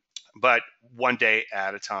 but one day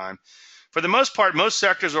at a time. For the most part, most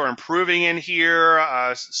sectors are improving in here.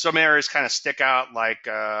 Some areas kind of stick out, like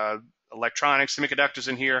electronics, semiconductors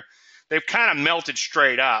in here. They've kind of melted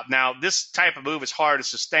straight up. Now, this type of move is hard to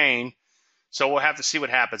sustain, so we'll have to see what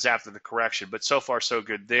happens after the correction. But so far, so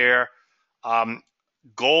good there.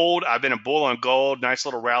 Gold, I've been a bull on gold. Nice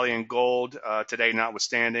little rally in gold today,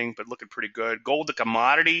 notwithstanding, but looking pretty good. Gold, the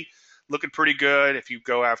commodity, looking pretty good. If you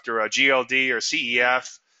go after GLD or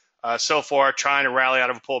CEF, so far trying to rally out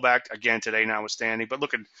of a pullback, again today, notwithstanding, but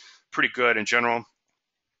looking pretty good in general.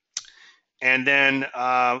 And then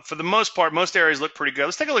for the most part, most areas look pretty good.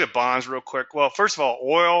 Let's take a look at bonds real quick. Well, first of all,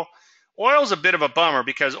 oil. Oil's a bit of a bummer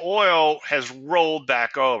because oil has rolled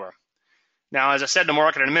back over. Now, as I said in the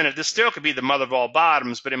market in a minute, this still could be the mother of all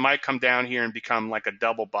bottoms, but it might come down here and become like a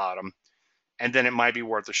double bottom, and then it might be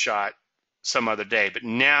worth a shot some other day. But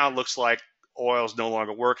now it looks like oil's no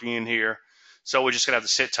longer working in here, so we're just going to have to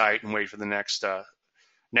sit tight and wait for the next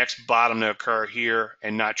bottom to occur here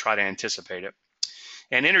and not try to anticipate it.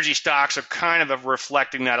 And energy stocks are kind of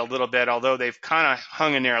reflecting that a little bit, although they've kind of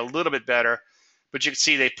hung in there a little bit better. But you can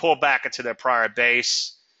see they pull back into their prior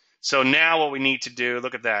base. So now what we need to do,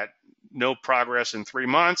 look at that. No progress in 3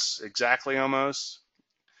 months, exactly almost.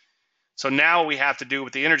 So now what we have to do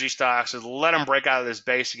with the energy stocks is let them break out of this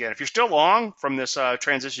base again. If you're still long from this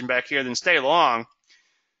transition back here, then stay long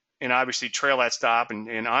and obviously trail that stop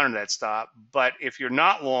and honor that stop. But if you're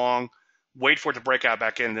not long, Wait for it to break out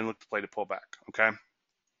back in, and then look to play the pullback. Okay.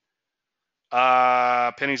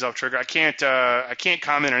 Pennies off trigger. I can't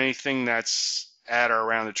comment on anything that's at or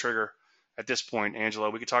around the trigger at this point, Angelo.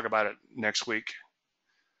 We could talk about it next week.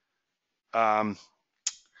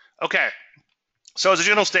 Okay. So as a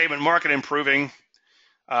general statement, market improving.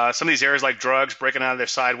 Some of these areas like drugs breaking out of their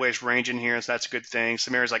sideways range in here, so that's a good thing.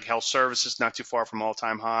 Some areas like health services, not too far from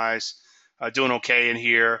all-time highs, doing okay in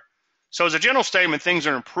here. So as a general statement, things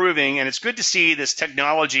are improving, and it's good to see this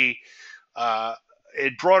technology at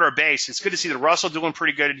broader base. It's good to see the Russell doing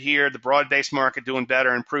pretty good in here, the broad-based market doing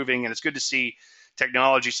better, improving, and it's good to see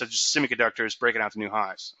technology such as semiconductors breaking out to new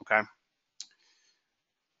highs. Okay.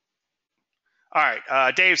 All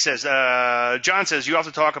right. Dave says, John says, you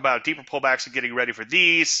also talk about deeper pullbacks and getting ready for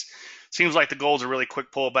these. Seems like the golds are really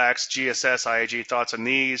quick pullbacks. GSS, IAG, thoughts on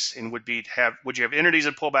these? And would you have entities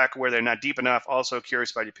in pullback where they're not deep enough? Also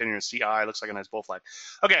curious about your opinion on CI. Looks like a nice bull flag.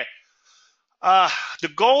 Okay. The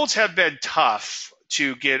golds have been tough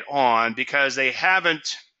to get on because they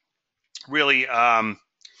haven't really,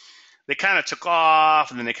 they kind of took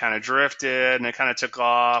off and then they kind of drifted and they kind of took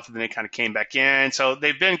off and then they kind of came back in. So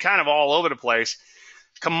they've been kind of all over the place.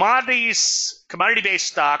 Commodity-based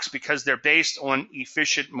stocks, because they're based on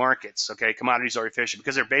efficient markets, okay? Commodities are efficient.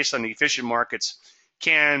 Because they're based on the efficient markets,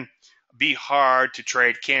 can be hard to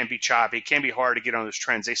trade, can be choppy, can be hard to get on those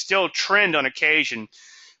trends. They still trend on occasion,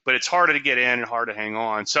 but it's harder to get in and harder to hang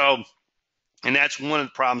on. So, and that's one of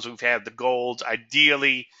the problems we've had with the golds.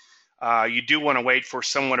 Ideally, you do want to wait for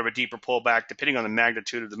somewhat of a deeper pullback, depending on the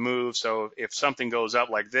magnitude of the move. So if something goes up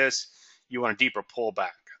like this, you want a deeper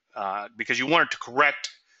pullback because you want it to correct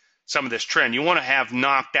some of this trend. You want to have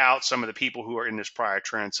knocked out some of the people who are in this prior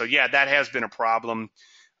trend. So yeah, that has been a problem,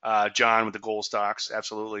 John, with the gold stocks,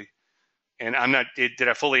 absolutely. And I'm not. Did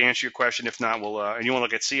I fully answer your question? If not, we'll. And you want to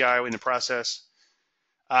look at CI in the process?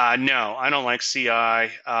 No, I don't like CI.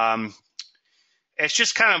 It's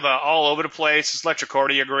just kind of all over the place. It's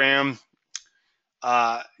electrocardiogram.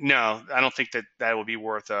 No, I don't think that would be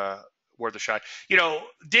worth a shot. You know,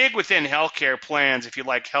 dig within healthcare plans if you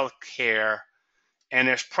like healthcare, and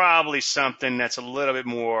there's probably something that's a little bit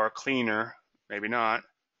more cleaner. Maybe not.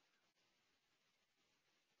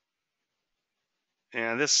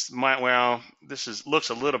 And this looks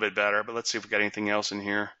a little bit better, but let's see if we got anything else in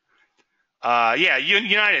here. Yeah,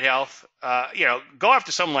 United Health. Go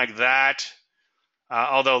after something like that.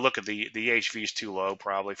 Although, look at the HV is too low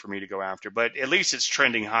probably for me to go after, but at least it's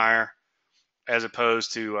trending higher as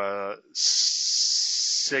opposed to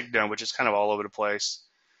Cigna, which is kind of all over the place.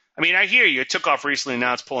 I mean, I hear you. It took off recently,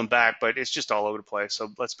 now it's pulling back, but it's just all over the place. So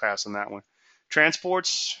let's pass on that one.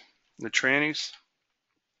 Transports, the trannies.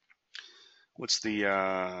 What's the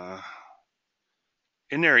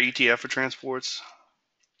isn't there an ETF for transports?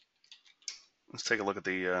 Let's take a look at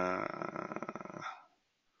the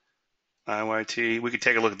IYT. We could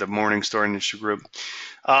take a look at the Morningstar Industry Group.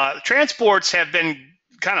 Transports have been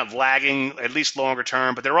kind of lagging, at least longer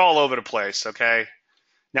term, but they're all over the place, okay?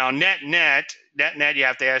 Now, net, you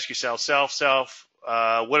have to ask yourself,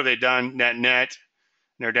 what have they done net?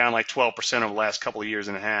 They're down like 12% over the last couple of years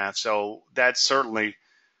and a half. So that's certainly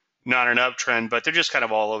not an uptrend, but they're just kind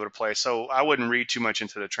of all over the place. So I wouldn't read too much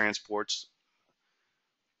into the transports.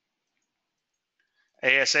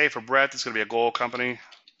 ASA for Brett, it's going to be a gold company.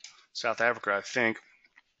 South Africa, I think.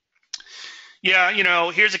 Yeah,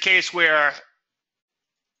 here's a case where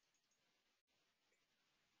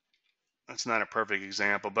that's not a perfect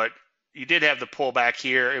example, but you did have the pullback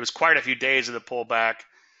here. It was quite a few days of the pullback,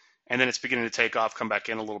 and then it's beginning to take off, come back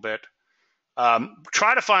in a little bit.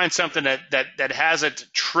 Try to find something that hasn't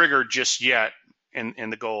triggered just yet in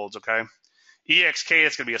the golds, okay? EXK,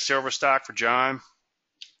 it's going to be a silver stock for John.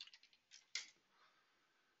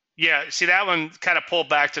 Yeah, see that one kind of pulled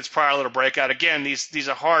back to its prior little breakout. Again, these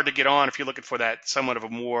are hard to get on if you're looking for that somewhat of a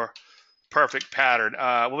more perfect pattern.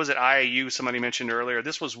 What was it, IAU, somebody mentioned earlier?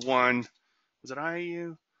 This was one. Was it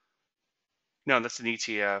IAU? No, that's an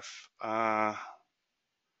ETF. I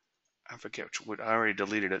forget what. I already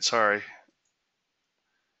deleted it. Sorry.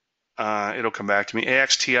 It'll come back to me.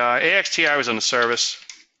 AXTI. AXTI was on the service.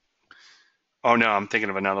 Oh, no, I'm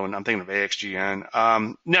thinking of another one. I'm thinking of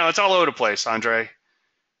AXGN. No, it's all over the place, Andre.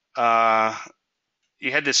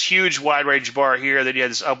 You had this huge wide range bar here, then you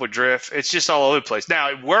had this upward drift. It's just all over the place. Now,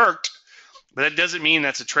 it worked, but that doesn't mean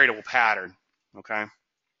that's a tradable pattern, okay?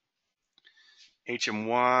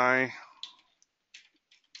 HMY.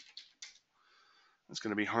 That's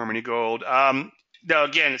going to be Harmony Gold. Now,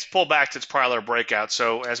 again, it's pulled back to its prior little breakout.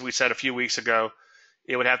 So, as we said a few weeks ago,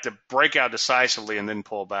 it would have to break out decisively and then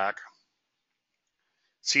pull back.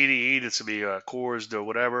 CDE, this would be Coors to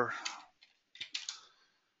whatever.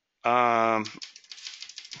 Um,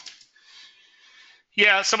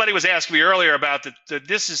 yeah, somebody was asking me earlier about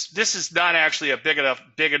this is not actually a big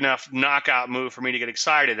enough knockout move for me to get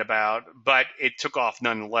excited about, but it took off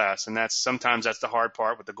nonetheless, and sometimes that's the hard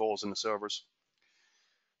part with the golds and the silvers.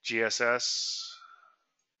 GSS.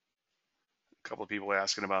 A couple of people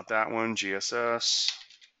asking about that one. GSS.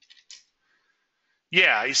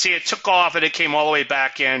 Yeah, you see, it took off and it came all the way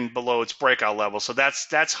back in below its breakout level, so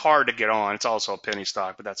that's hard to get on. It's also a penny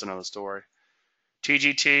stock, but that's another story.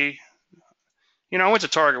 TGT. I went to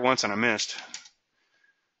Target once and I missed.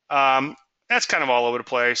 That's kind of all over the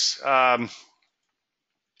place.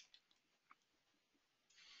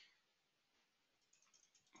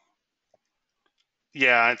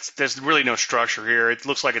 Yeah, there's really no structure here. It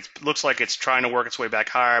looks like it's trying to work its way back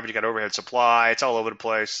higher, but you got overhead supply. It's all over the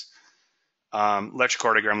place.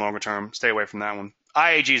 Electrocardiogram longer term. Stay away from that one.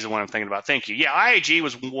 IAG is the one I'm thinking about. Thank you. Yeah, IAG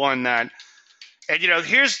was one that, and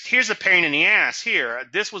here's a pain in the ass here.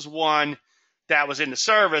 This was one that was in the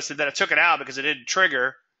service, and then I took it out because it didn't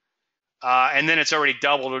trigger, and then it's already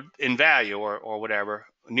doubled in value or whatever,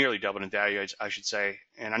 nearly doubled in value, I should say.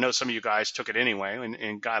 And I know some of you guys took it anyway,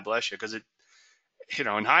 and God bless you, because it, in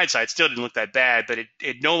hindsight, still didn't look that bad, but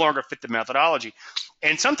it no longer fit the methodology.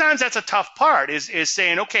 And sometimes that's a tough part, is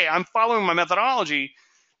saying, okay, I'm following my methodology.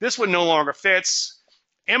 This one no longer fits.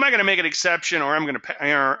 Am I going to make an exception, or am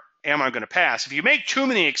I going to pass? If you make too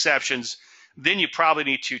many exceptions, then you probably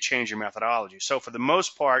need to change your methodology. So for the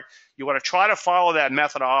most part, you want to try to follow that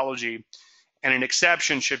methodology, and an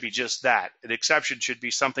exception should be just that. An exception should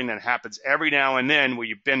be something that happens every now and then where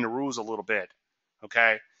you bend the rules a little bit,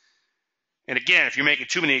 okay? And again, if you're making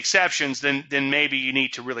too many exceptions, then maybe you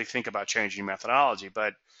need to really think about changing your methodology.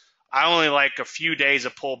 But I only like a few days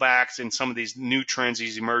of pullbacks in some of these new trends,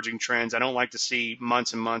 these emerging trends. I don't like to see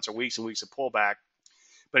months and months or weeks and weeks of pullback.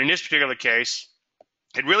 But in this particular case,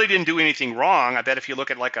 it really didn't do anything wrong. I bet if you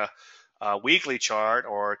look at like a weekly chart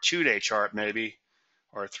or a 2-day chart maybe,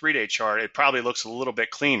 or a 3-day chart, it probably looks a little bit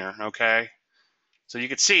cleaner, okay? So you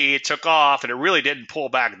can see it took off, and it really didn't pull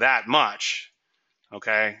back that much,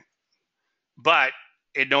 okay? But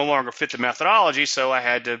it no longer fit the methodology, so I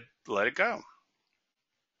had to let it go.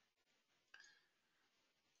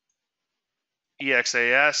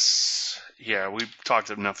 EXAS, yeah, we've talked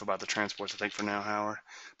enough about the transports, I think, for now, Howard.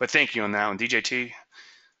 But thank you on that one, DJT.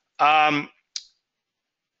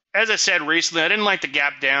 As I said recently, I didn't like the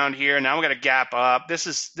gap down here. Now we're going to gap up. This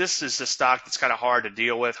is the stock that's kind of hard to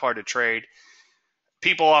deal with, hard to trade.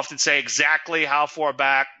 People often say, exactly how far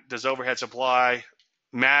back does overhead supply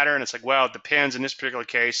matter? And it's like, well, it depends. In this particular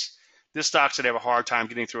case, this stock's going to have a hard time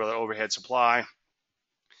getting through the overhead supply.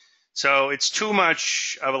 So it's too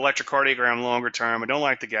much of electrocardiogram longer term. I don't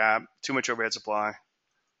like the gap. Too much overhead supply.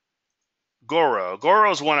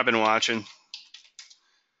 Goro is one I've been watching.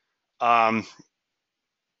 And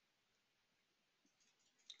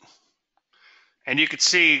you could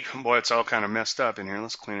see, boy, it's all kind of messed up in here.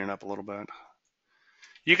 Let's clean it up a little bit.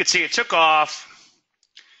 You could see it took off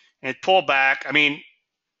and it pulled back. I mean,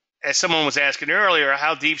 as someone was asking earlier,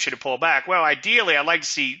 how deep should it pull back? Well, ideally, I'd like to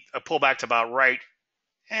see a pullback to about right,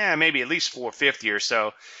 maybe at least 450 or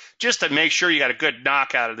so, just to make sure you got a good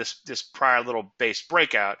knockout of this prior little base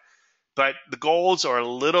breakout. But the golds are a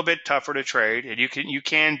little bit tougher to trade, and you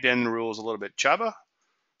can bend the rules a little bit. Chuba,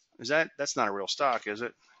 that's not a real stock, is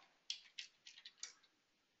it?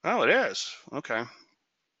 Oh, it is. Okay.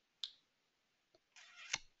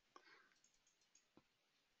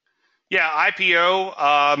 Yeah,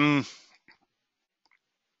 IPO.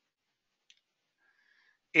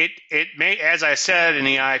 It may, as I said in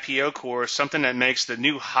the IPO course, something that makes the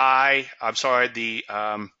new high. I'm sorry,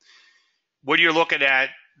 what you're looking at,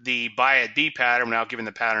 the buy at B pattern. Now giving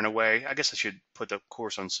the pattern away. I guess I should put the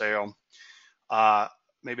course on sale.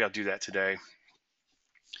 Maybe I'll do that today.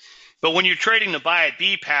 But when you're trading the buy at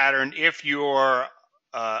B pattern, if your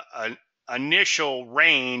initial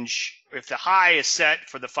range, if the high is set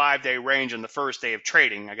for the 5-day range on the first day of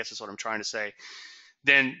trading, I guess that's what I'm trying to say,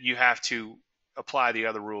 then you have to apply the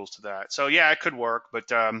other rules to that. So yeah, it could work, but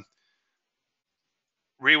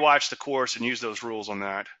rewatch the course and use those rules on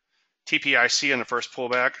that. TPIC on the first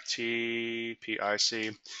pullback.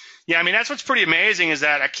 TPIC. Yeah, I mean, that's what's pretty amazing, is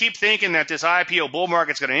that I keep thinking that this IPO bull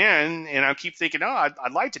market's going to end, and I keep thinking, oh,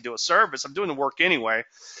 I'd like to do a service. I'm doing the work anyway.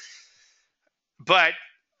 But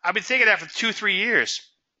I've been thinking that for 2-3 years,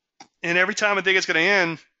 and every time I think it's going to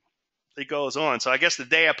end, it goes on. So I guess the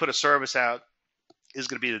day I put a service out is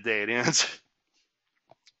going to be the day it ends.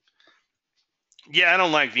 Yeah, I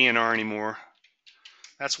don't like VNR anymore.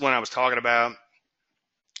 That's one I was talking about.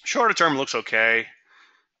 Shorter term looks okay.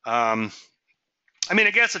 I mean,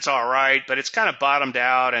 I guess it's all right, but it's kind of bottomed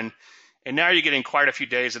out, and now you're getting quite a few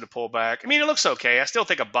days of the pullback. I mean, it looks okay. I still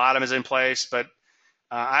think a bottom is in place, but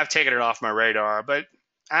I've taken it off my radar. But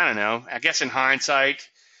I don't know. I guess in hindsight,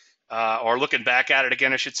 or looking back at it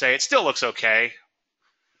again, I should say, it still looks okay.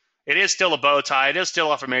 It is still a bow tie. It is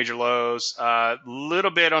still off of major lows. A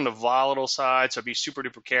little bit on the volatile side, so be super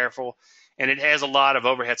duper careful. And it has a lot of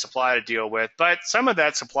overhead supply to deal with. But some of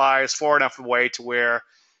that supply is far enough away to where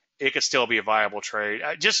it could still be a viable trade.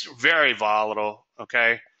 Just very volatile,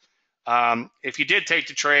 okay? If you did take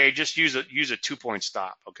the trade, just use a 2-point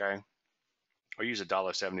stop, okay? Or use a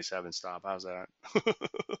 $1.77 stop. How's that?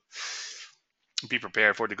 Be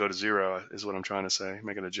prepared for it to go to zero is what I'm trying to say,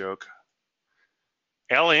 making a joke.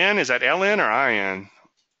 LN, is that LN or IN?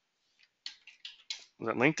 Was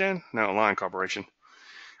that LinkedIn? No, Line Corporation.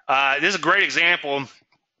 This is a great example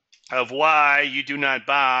of why you do not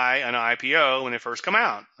buy an IPO when they first come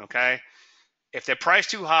out, okay? If they're priced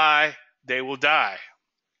too high, they will die.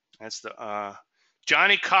 That's the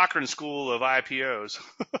Johnny Cochran School of IPOs.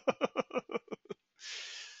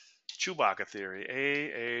 Chewbacca theory,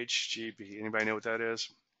 AHGB. Anybody know what that is?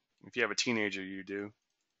 If you have a teenager, you do.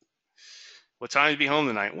 What time will you be home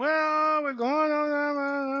tonight? Well, we're going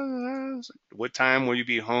on. What time will you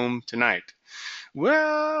be home tonight?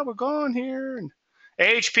 Well, we're going here. And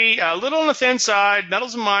AHP, a little on the thin side,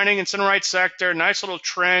 metals and mining and center right sector. Nice little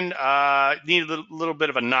trend. Need a little bit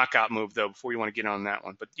of a knockout move, though, before you want to get on that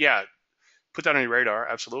one. But, yeah, put that on your radar,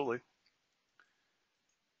 absolutely.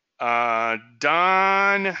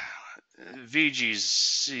 Don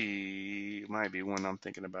VGC might be one I'm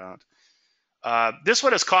thinking about. This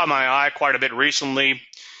one has caught my eye quite a bit recently.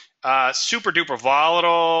 Super duper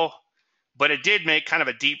volatile, but it did make kind of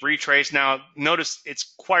a deep retrace. Now, notice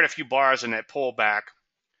it's quite a few bars in that pullback.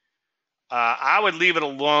 I would leave it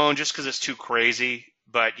alone just because it's too crazy.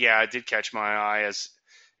 But, yeah, it did catch my eye as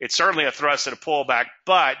it's certainly a thrust at a pullback.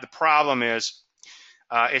 But the problem is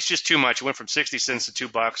it's just too much. It went from 60 cents to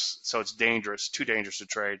 $2, so it's dangerous, too dangerous to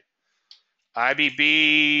trade.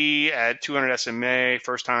 IBB at 200 SMA,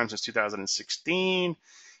 first time since 2016.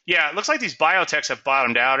 Yeah, it looks like these biotechs have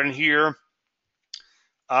bottomed out in here.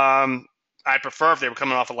 I'd prefer if they were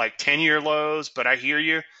coming off of like 10-year lows, but I hear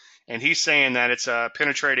you. And he's saying that it's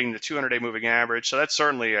penetrating the 200-day moving average, so that's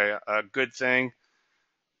certainly a good thing.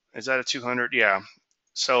 Is that a 200? Yeah.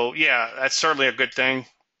 So, yeah, that's certainly a good thing.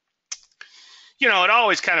 You know, it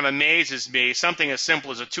always kind of amazes me. Something as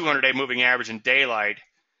simple as a 200-day moving average in daylight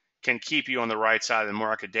can keep you on the right side of the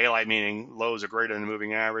market. Daylight meaning lows are greater than the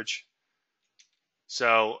moving average.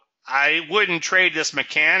 So I wouldn't trade this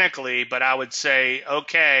mechanically, but I would say,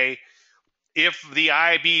 okay, if the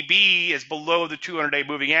IBB is below the 200-day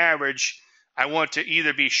moving average, I want to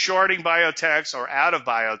either be shorting biotechs or out of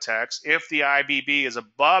biotechs. If the IBB is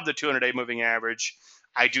above the 200-day moving average,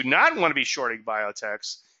 I do not want to be shorting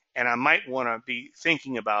biotechs, and I might want to be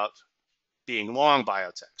thinking about being long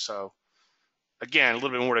biotech. So again, a little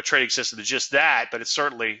bit more to trading system than just that, but that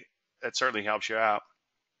certainly helps you out,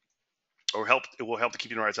 or it will help to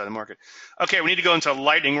keep you on the right side of the market. Okay, we need to go into a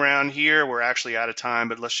lightning round here. We're actually out of time,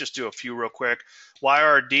 but let's just do a few real quick.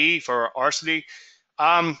 YRD for Arsity.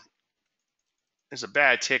 There's a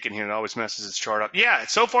bad tick in here that always messes its chart up. Yeah,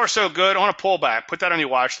 so far so good. On a pullback, put that on your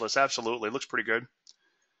watch list. Absolutely, looks pretty good.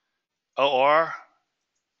 OR.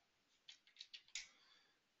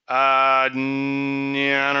 Yeah,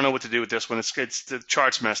 I don't know what to do with this one. It's the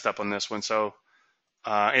chart's messed up on this one, so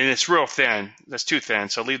and it's real thin. That's too thin,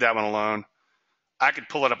 so leave that one alone. I could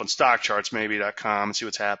pull it up on stockchartsmaybe.com and see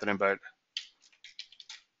what's happening, but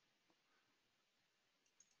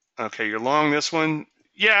okay, you're long this one.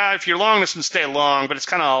 Yeah, if you're long this one, stay long, but it's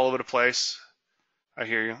kind of all over the place. I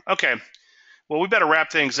hear you. Okay. Well, we better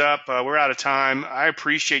wrap things up. We're out of time. I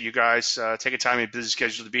appreciate you guys taking time in your busy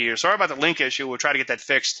schedule to be here. Sorry about the link issue. We'll try to get that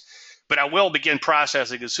fixed. But I will begin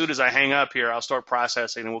processing. As soon as I hang up here, I'll start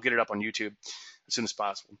processing, and we'll get it up on YouTube as soon as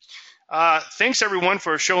possible. Thanks, everyone,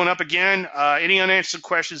 for showing up again. Any unanswered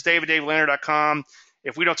questions, davidlandry.com.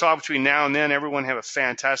 If we don't talk between now and then, everyone have a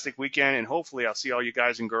fantastic weekend, and hopefully I'll see all you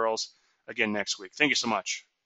guys and girls again next week. Thank you so much.